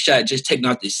might get shot just taking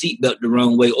off the seatbelt the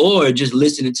wrong way, or just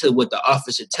listening to what the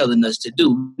officer telling us to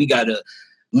do. We got a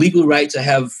legal right to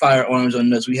have firearms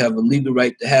on us. We have a legal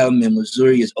right to have them in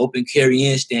Missouri. It's open carry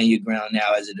and stand your ground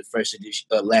now as of the first edition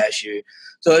last year.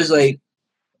 So it's like,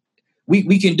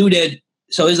 we can do that.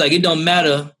 So it's like, it don't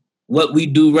matter what we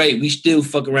do right, we still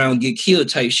fuck around and get killed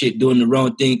type shit doing the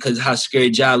wrong thing because how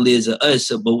scared y'all is of us.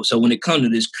 So when it comes to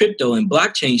this crypto and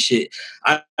blockchain shit,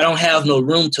 I don't have no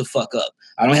room to fuck up.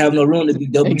 I don't have no room to be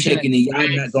double checking, and y'all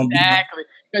not gonna be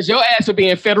because your ass will be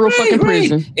in federal fucking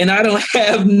prison, and I don't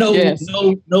have no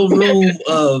room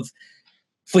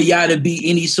for y'all to be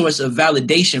any source of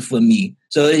validation for me.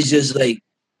 So it's just like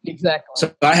exactly.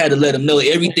 So I had to let them know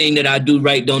everything that I do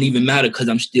right don't even matter because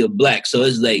I'm still black. So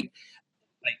it's like.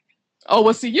 Oh,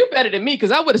 well, see, you're better than me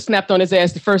because I would have snapped on his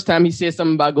ass the first time he said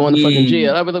something about going to fucking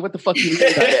jail. I was like, what the fuck you mean by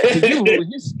that?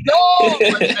 You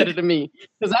so much better than me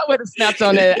because I would have snapped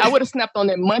on that. I would have snapped on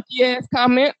that monkey ass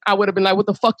comment. I would have been like, what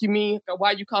the fuck you mean?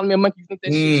 Why you calling me a monkey? You think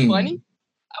that shit's funny?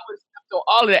 I would have snapped on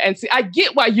all of that. And see, I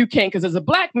get why you can't because as a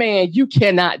black man, you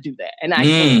cannot do that. And I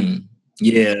can.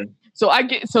 Yeah.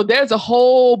 So there's a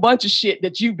whole bunch of shit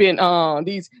that you've been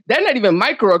they're not even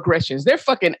microaggressions. They're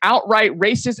fucking outright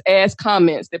racist ass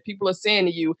comments that people are saying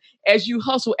to you as you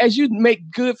hustle, as you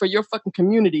make good for your fucking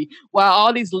community, while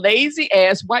all these lazy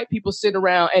ass white people sit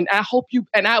around. And I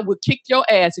would kick your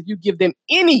ass if you give them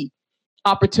any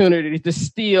opportunity to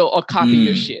steal or copy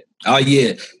your shit. Oh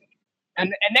yeah.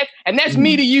 And that's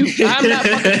me to you. I'm not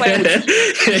fucking playing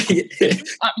with you.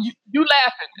 You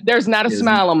laughing. There's not a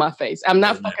smile on my face. I'm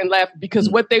not fucking laughing because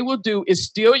what they will do is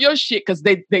steal your shit because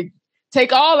they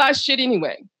take all our shit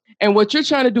anyway. And what you're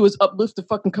trying to do is uplift the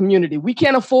fucking community. We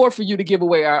can't afford for you to give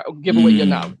away your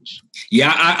knowledge.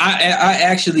 Yeah,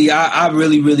 I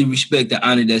really, really respect and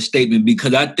honor that statement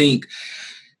because I think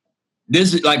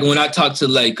this is like when I talk to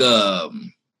like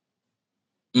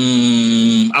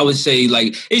I would say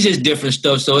like it's just different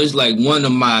stuff. So it's like one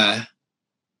of my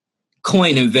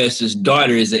coin investors'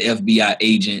 daughter is an FBI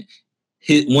agent.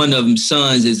 One of them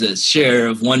sons is a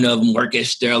sheriff. One of them work at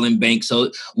Sterling Bank.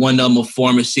 So one of them a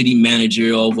former city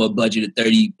manager over a budget of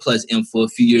 30 plus M for a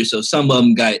few years. So some of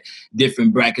them got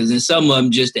different brackets and some of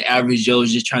them just the average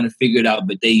Joe's just trying to figure it out.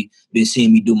 But they been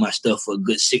seeing me do my stuff for a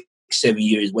good 6-7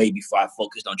 years way before I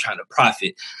focused on trying to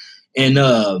profit. And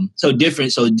so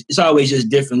different. So it's always just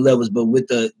different levels. But with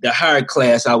the higher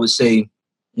class, I would say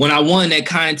when I won that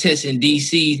contest in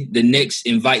D.C., the next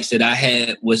invites that I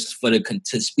had was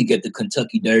to speak at the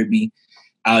Kentucky Derby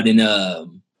out in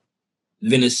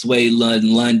Venezuela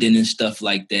and London and stuff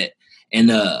like that. And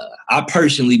I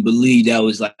personally believe that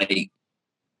was like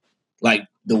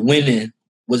the winning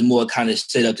was more kind of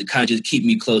set up to kind of just keep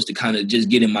me close to kind of just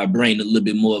get in my brain a little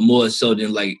bit more so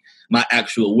than like my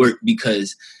actual work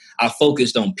because I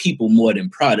focused on people more than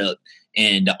product.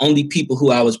 And the only people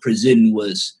who I was presenting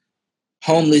was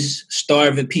homeless,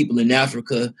 starving people in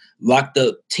Africa, locked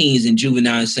up teens and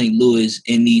juvenile in St. Louis,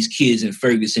 and these kids in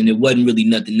Ferguson. It wasn't really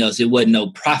nothing else. It wasn't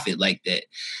no profit like that.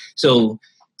 So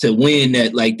to win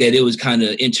that like that, it was kind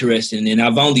of interesting. And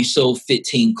I've only sold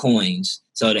 15 coins.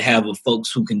 So to have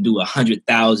folks who can do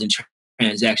 100,000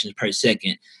 transactions per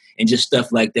second and just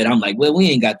stuff like that, I'm like, well, we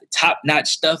ain't got the top-notch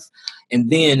stuff. And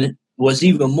then what's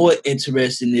even more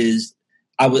interesting is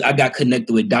I got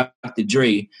connected with Dr.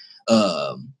 Dre,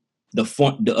 the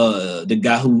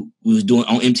guy who was doing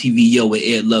on MTV Yo with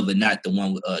Ed Lover, not the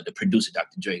one with the producer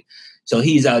Dr. Dre. So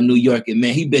he's out in New York, and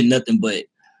man, he been nothing but.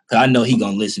 Cause I know he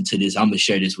gonna listen to this. I'm gonna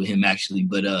share this with him actually,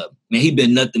 but man, he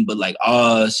been nothing but like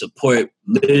support,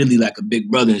 literally like a big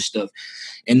brother and stuff.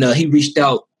 And he reached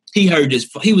out. He heard this.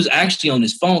 He was actually on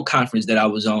this phone conference that I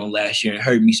was on last year and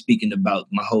heard me speaking about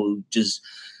my whole just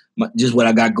what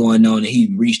I got going on. And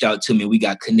he reached out to me. We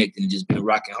got connected and just been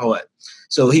rocking hard.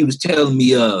 So he was telling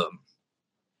me,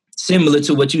 similar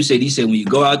to what you said. He said, when you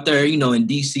go out there, in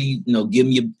DC, give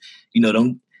me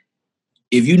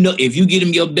if you get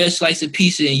them your best slice of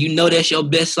pizza and that's your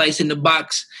best slice in the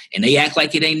box and they act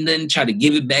like it ain't nothing, try to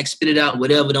give it back, spit it out,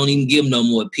 whatever, don't even give them no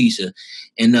more pizza.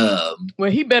 And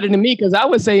well, he better than me because I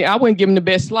would say I wouldn't give him the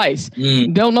best slice.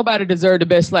 Don't nobody deserve the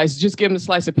best slice. Just give him a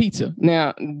slice of pizza.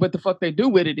 Now, what the fuck they do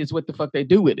with it is what the fuck they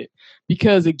do with it.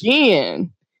 Because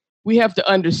again, we have to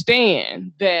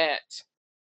understand that.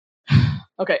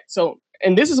 Okay, so,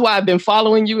 and this is why I've been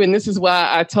following you, and this is why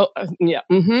I told,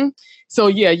 So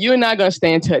yeah, you and I are going to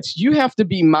stay in touch. You have to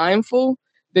be mindful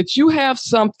that you have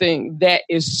something that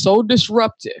is so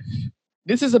disruptive.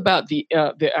 This is about the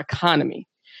economy.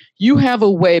 You have a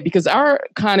way, because our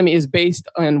economy is based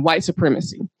on white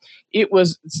supremacy. It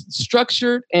was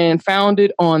structured and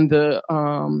founded on the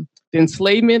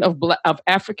enslavement of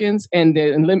Africans and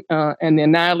the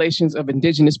annihilations of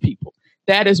indigenous people.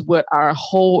 That is what our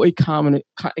whole economy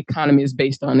is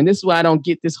based on. And this is why I don't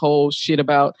get this whole shit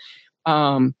about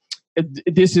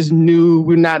this is new.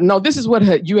 We're not. No, this is what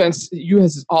U.S.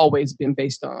 has always been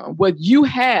based on. What you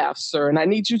have, sir, and I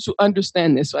need you to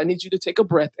understand this. So I need you to take a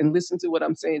breath and listen to what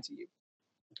I'm saying to you.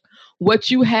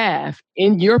 what you have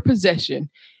in your possession,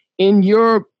 in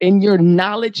your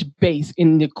knowledge base,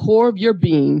 in the core of your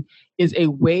being, is a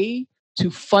way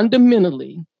to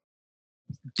fundamentally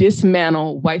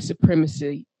dismantle white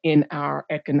supremacy in our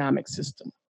economic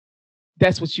system.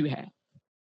 That's what you have.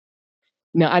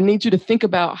 Now, I need you to think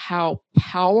about how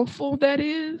powerful that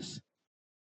is.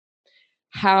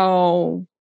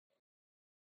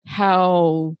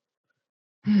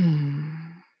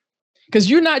 Because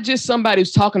you're not just somebody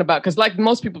who's talking about, because like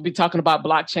most people be talking about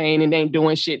blockchain and they ain't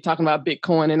doing shit, talking about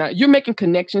Bitcoin, and you're making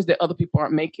connections that other people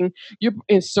aren't making. You're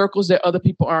in circles that other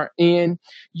people aren't in.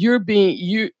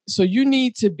 So you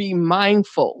need to be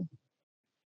mindful.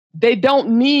 They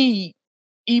don't need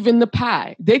even the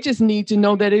pie. They just need to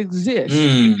know that it exists.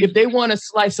 If they want a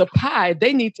slice of pie,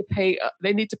 they need to pay up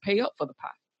for the pie.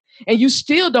 And you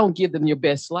still don't give them your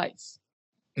best slice.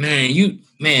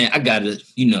 I gotta, let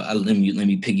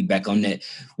me piggyback on that.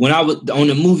 When I was on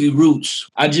the movie Roots,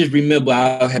 I just remember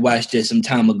I had watched it some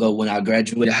time ago when I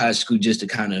graduated high school just to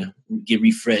kind of get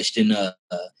refreshed. And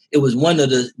it was one of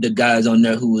the guys on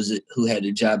there who had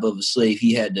the job of a slave.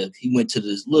 He went to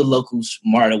this little local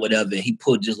mart or whatever, and he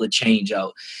pulled just a little change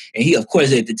out. And he, of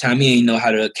course, at the time, he didn't know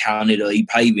how to count it, or he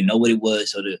probably even know what it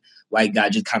was. So the white guy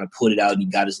just kind of pulled it out and he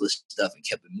got his little stuff and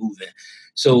kept it moving.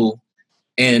 So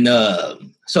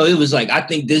it was like, I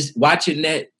think this, watching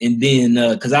that, and then,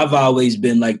 cause I've always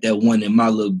been like that one in my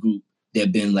little group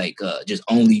that been like, just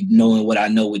only knowing what I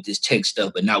know with this tech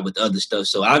stuff, but not with other stuff.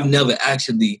 So I've never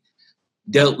actually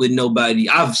dealt with nobody.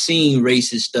 I've seen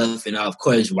racist stuff, and of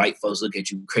course, white folks look at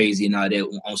you crazy and all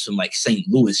that on some like St.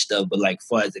 Louis stuff. But like, as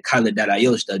far as the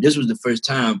Color.io stuff, this was the first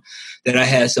time that I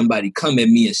had somebody come at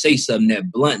me and say something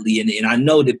that bluntly. And I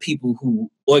know the people who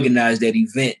organized that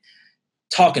event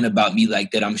talking about me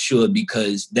like that, I'm sure,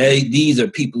 because these are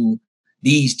people,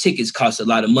 these tickets cost a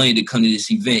lot of money to come to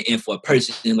this event, and for a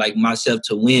person like myself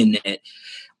to win that,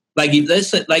 like, if let's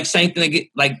say, like, same thing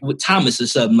like with Thomas or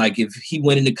something, like if he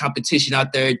went in the competition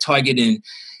out there at Target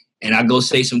and I go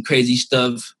say some crazy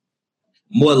stuff,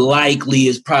 more likely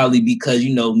it's probably because,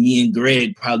 me and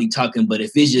Greg probably talking. But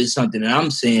if it's just something that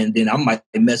I'm saying, then I might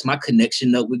mess my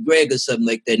connection up with Greg or something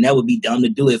like that. And that would be dumb to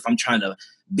do if I'm trying to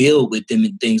build with them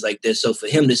and things like that. So for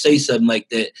him to say something like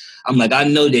that, I'm like, I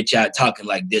know that y'all talking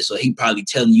like this, or he probably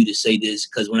telling you to say this.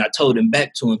 Because when I told him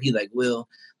back to him, he like, well,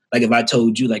 like if I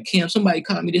told you, like, Cam, somebody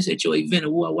called me this at your event,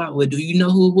 or what? Well, do you know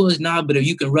who it was? Nah, but if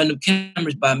you can run them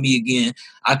cameras by me again,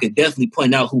 I could definitely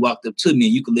point out who walked up to me,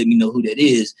 and you can let me know who that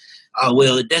is. Oh,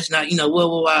 well, that's not,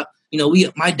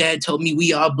 my dad told me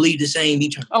we all bleed the same.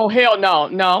 Oh, hell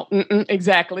no.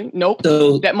 Exactly. Nope.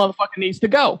 So, that motherfucker needs to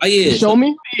go. Oh, yeah. Show me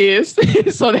who he is.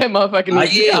 So that motherfucker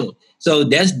needs to go. So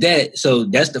that's that. So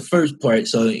that's the first part.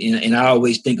 So, and I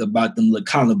always think about them little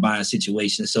Columbine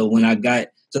situations. So when I got,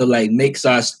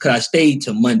 cause I stayed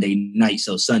till Monday night.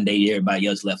 So Sunday, everybody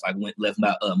else left. I left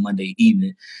by Monday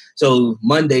evening. So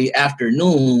Monday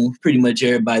afternoon, pretty much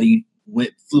everybody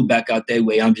flew back out that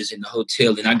way. I'm just in the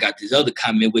hotel, and I got this other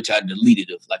comment, which I deleted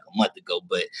like a month ago,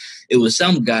 but it was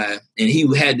some guy, and he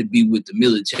had to be with the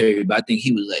military, but I think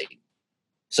he was like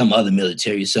some other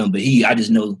military or something, but I just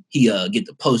know he get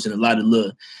to posting a lot of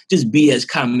little just BS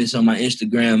comments on my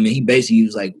Instagram, and he basically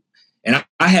was like, and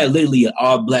I had literally an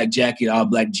all black jacket, all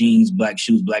black jeans, black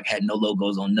shoes, black hat, no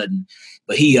logos on nothing,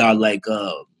 but he like,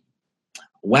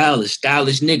 wow, a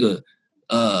stylish nigga,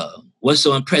 what's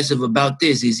so impressive about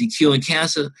this? Is he curing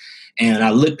cancer? And I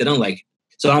looked at him like,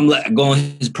 so I'm like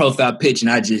going his profile pitch,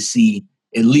 and I just see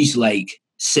at least like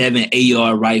 7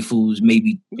 AR rifles,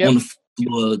 maybe on the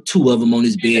floor, 2 of them on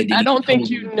his bed. I don't think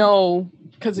you know,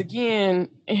 because again,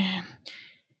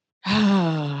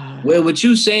 well, what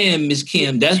you saying, Ms.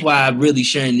 Kim, that's why I'm really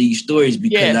sharing these stories,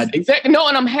 because exactly. No,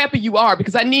 and I'm happy you are,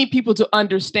 because I need people to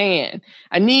understand.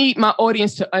 I need my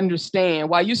audience to understand.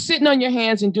 While you're sitting on your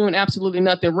hands and doing absolutely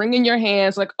nothing, wringing your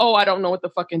hands like, oh, I don't know what to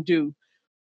fucking do.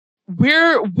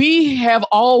 We have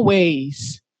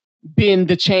always been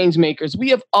the change makers. We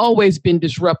have always been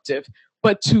disruptive,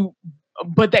 but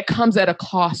that comes at a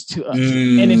cost to us,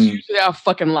 and it's usually our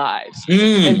fucking lives.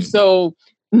 And so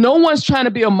no one's trying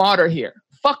to be a martyr here.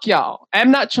 Fuck y'all. I'm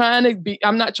not trying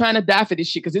to die for this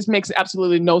shit, because this makes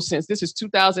absolutely no sense. This is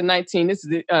 2019. This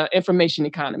is the information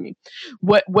economy.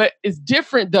 What is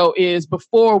different though is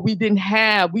before we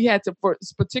had to,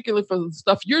 particularly for the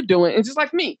stuff you're doing, and just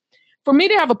like me, for me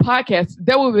to have a podcast,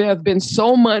 there would have been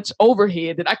so much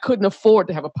overhead that I couldn't afford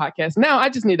to have a podcast. Now I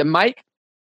just need a mic,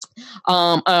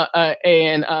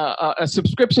 and a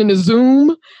subscription to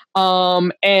Zoom,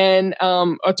 and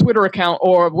a Twitter account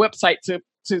or a website to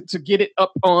to get it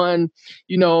up on,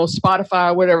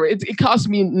 Spotify or whatever. It costs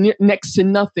me next to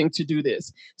nothing to do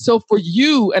this. So for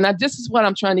you, and this is what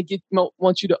I'm trying to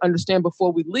want you to understand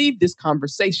before we leave this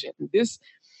conversation.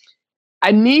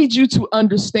 I need you to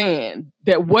understand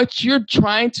that what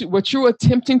you're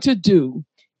attempting to do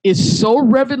is so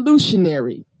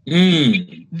revolutionary.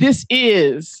 This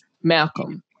is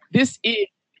Malcolm. This is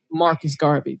Marcus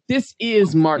Garvey. This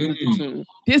is Martin Luther King.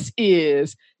 This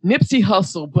is Nipsey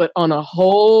Hussle, but on a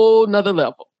whole nother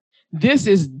level. This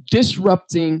is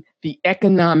disrupting the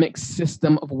economic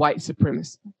system of white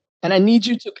supremacy. And I need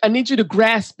you to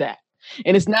grasp that.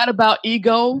 And it's not about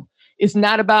ego. It's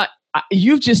not about,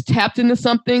 you've just tapped into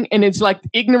something, and it's like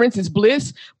ignorance is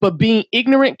bliss, but being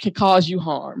ignorant can cause you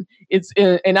harm.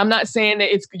 And I'm not saying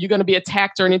that you're going to be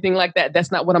attacked or anything like that.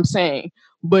 That's not what I'm saying.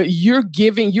 But you're a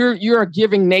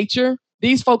giving nature.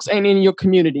 These folks ain't in your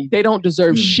community. They don't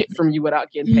deserve shit from you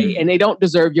without getting paid, and they don't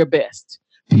deserve your best.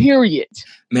 Period.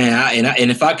 Man,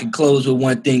 and if I could close with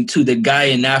one thing too, the guy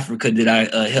in Africa that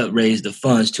I helped raise the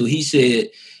funds to, he said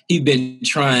he'd been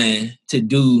trying to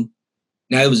do.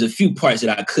 Now, there was a few parts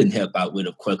that I couldn't help out with,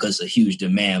 of course, because it's a huge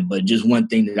demand. But just one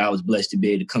thing that I was blessed to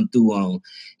be able to come through on,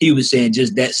 he was saying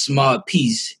just that small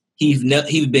piece. He's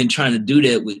been trying to do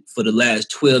that for the last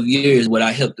 12 years, what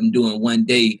I helped him do in one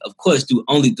day, of course,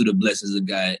 only through the blessings of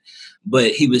God.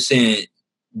 But he was saying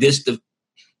this the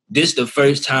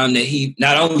first time that he,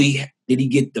 not only did he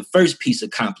get the first piece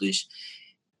accomplished,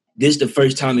 this the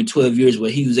first time in 12 years where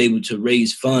he was able to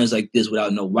raise funds like this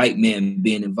without no white man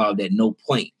being involved at no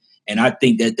point. And I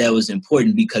think that was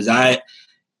important because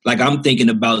I'm thinking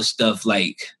about stuff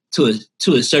like to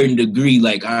a certain degree,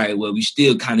 like, all right, well, we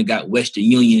still kind of got Western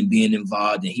Union being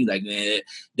involved. And he like, man,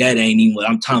 that ain't even what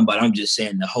I'm talking about. I'm just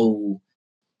saying the whole,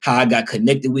 how I got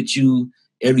connected with you,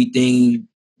 everything,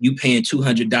 you paying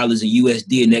 $200 in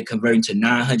USD and that converting to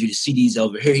 900 CDs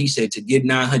over here. He said to get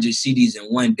 900 CDs in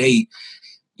one day,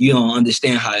 you don't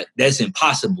understand how that's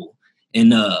impossible.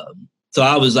 And so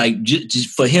I was like, just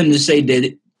for him to say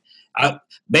that,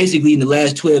 basically in the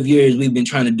last 12 years, we've been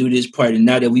trying to do this part. And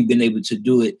now that we've been able to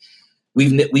do it, we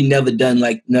never done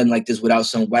like nothing like this without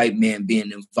some white man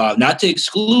being involved. Not to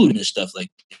exclude and stuff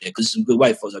like that, because some good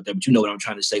white folks out there, but you know what I'm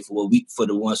trying to say for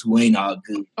the ones who ain't all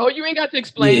good. Oh, you ain't got to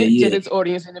explain it to this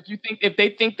audience. And if they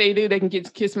think they do, they can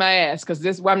kiss my ass,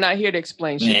 because I'm not here to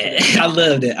explain shit. I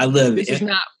love that. I love it. This is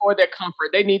not for their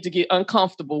comfort. They need to get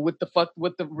uncomfortable with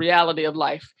the reality of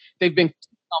life. They've been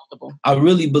comfortable. I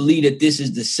really believe that this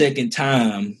is the second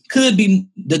time, could be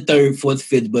the third, fourth,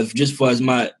 fifth, but just far as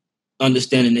my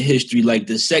understanding the history, like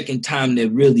the second time that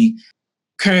really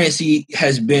currency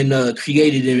has been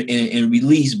created and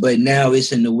released, but now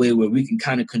it's in a way where we can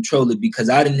kind of control it, because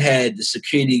I didn't have the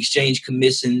Security Exchange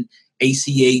Commission,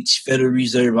 ACH, Federal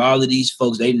Reserve, all of these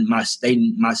folks, my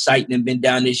site done been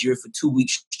down this year for 2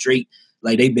 weeks straight.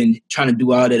 Like they've been trying to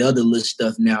do all that other little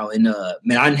stuff now. And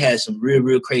man, I done had some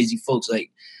real crazy folks.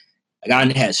 Like I done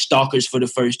had stalkers for the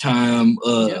first time.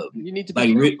 You need to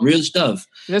be real stuff.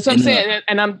 That's what I'm saying.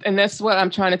 And that's what I'm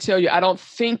trying to tell you. I don't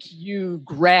think you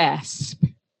grasp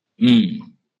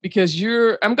because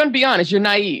I'm going to be honest, you're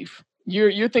naive.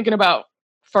 You're thinking about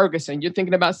Ferguson. You're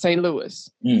thinking about St. Louis.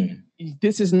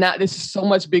 This is so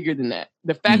much bigger than that.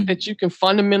 The fact that you can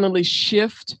fundamentally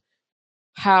shift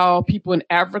how people in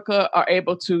Africa are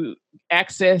able to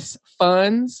access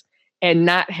funds and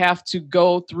not have to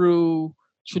go through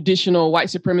traditional white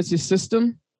supremacy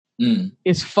system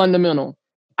is fundamental.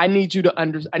 I need you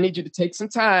to take some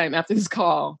time after this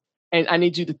call, and I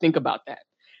need you to think about that,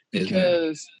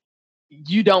 because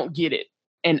you don't get it,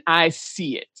 and I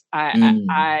see it.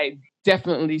 I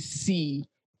definitely see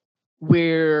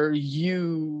where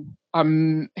you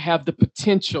have the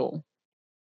potential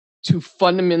to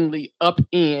fundamentally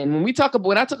upend.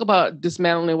 When I talk about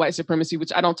dismantling white supremacy,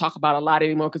 which I don't talk about a lot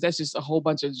anymore, because that's just a whole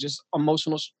bunch of just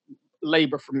emotional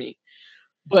labor for me.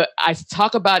 But I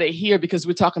talk about it here because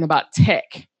we're talking about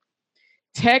tech.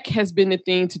 Tech has been the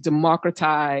thing to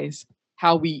democratize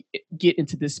how we get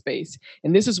into this space.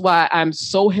 And this is why I'm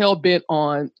so hell-bent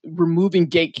on removing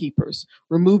gatekeepers,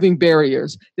 removing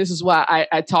barriers. This is why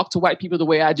I talk to white people the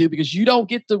way I do, because you don't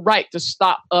get the right to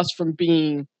stop us from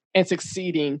being and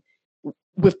succeeding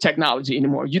with technology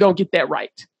anymore. You don't get that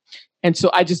right. And so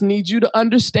I just need you to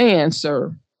understand,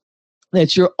 sir,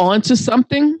 that you're onto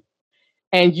something,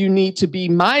 and you need to be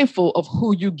mindful of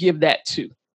who you give that to.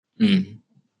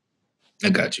 I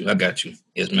got you.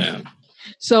 Yes, ma'am.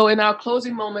 So in our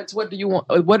closing moments, what do you want?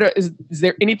 Is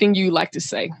there anything you like to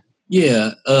say?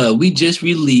 Yeah, we just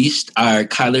released our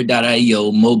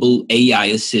Kyler.io mobile AI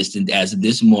assistant as of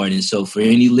this morning. So for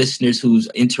any listeners who's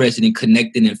interested in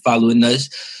connecting and following us,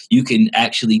 you can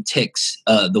actually text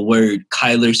the word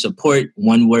Kyler Support,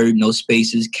 one word, no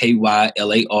spaces,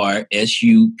 KYLARSUPPORT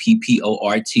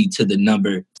to the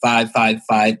number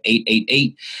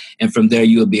 555-888. And from there,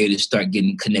 you'll be able to start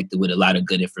getting connected with a lot of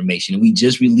good information. And we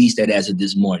just released that as of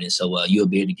this morning. So you'll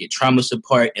be able to get trauma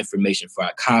support, information for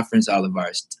our conference, all of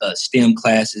our STEM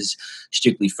classes,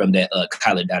 strictly from that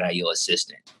Kyler.io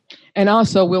assistant. And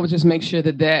also, we'll just make sure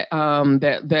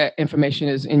that information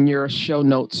is in your show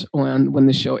notes when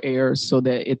the show airs, so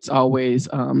that it's always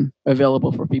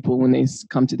available for people when they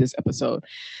come to this episode.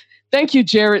 Thank you,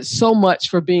 Jared, so much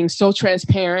for being so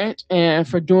transparent and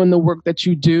for doing the work that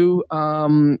you do.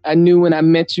 I knew when I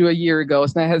met you a year ago,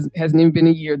 hasn't even been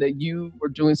a year, that you were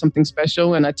doing something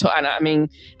special. And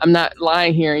I'm not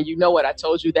lying here. And you know what? I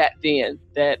told you that then,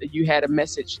 that you had a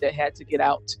message that had to get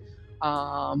out.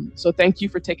 So thank you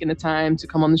for taking the time to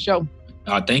come on the show.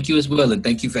 Thank you as well. And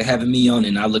thank you for having me on.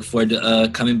 And I look forward to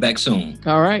coming back soon.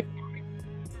 All right.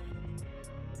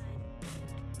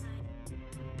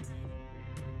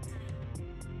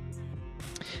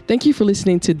 Thank you for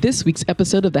listening to this week's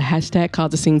episode of the Hashtag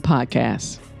Cause a Scene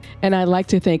podcast. And I'd like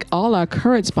to thank all our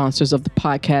current sponsors of the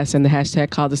podcast and the Hashtag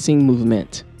Cause a Scene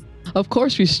movement. Of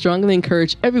course, we strongly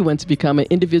encourage everyone to become an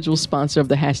individual sponsor of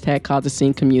the Hashtag Cause a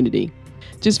Scene community.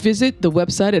 Just visit the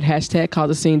website at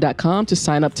hashtagcausascene.com to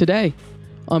sign up today.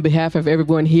 On behalf of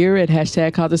everyone here at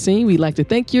Hashtag Cause a Scene, we'd like to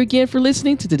thank you again for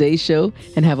listening to today's show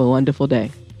and have a wonderful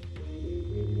day.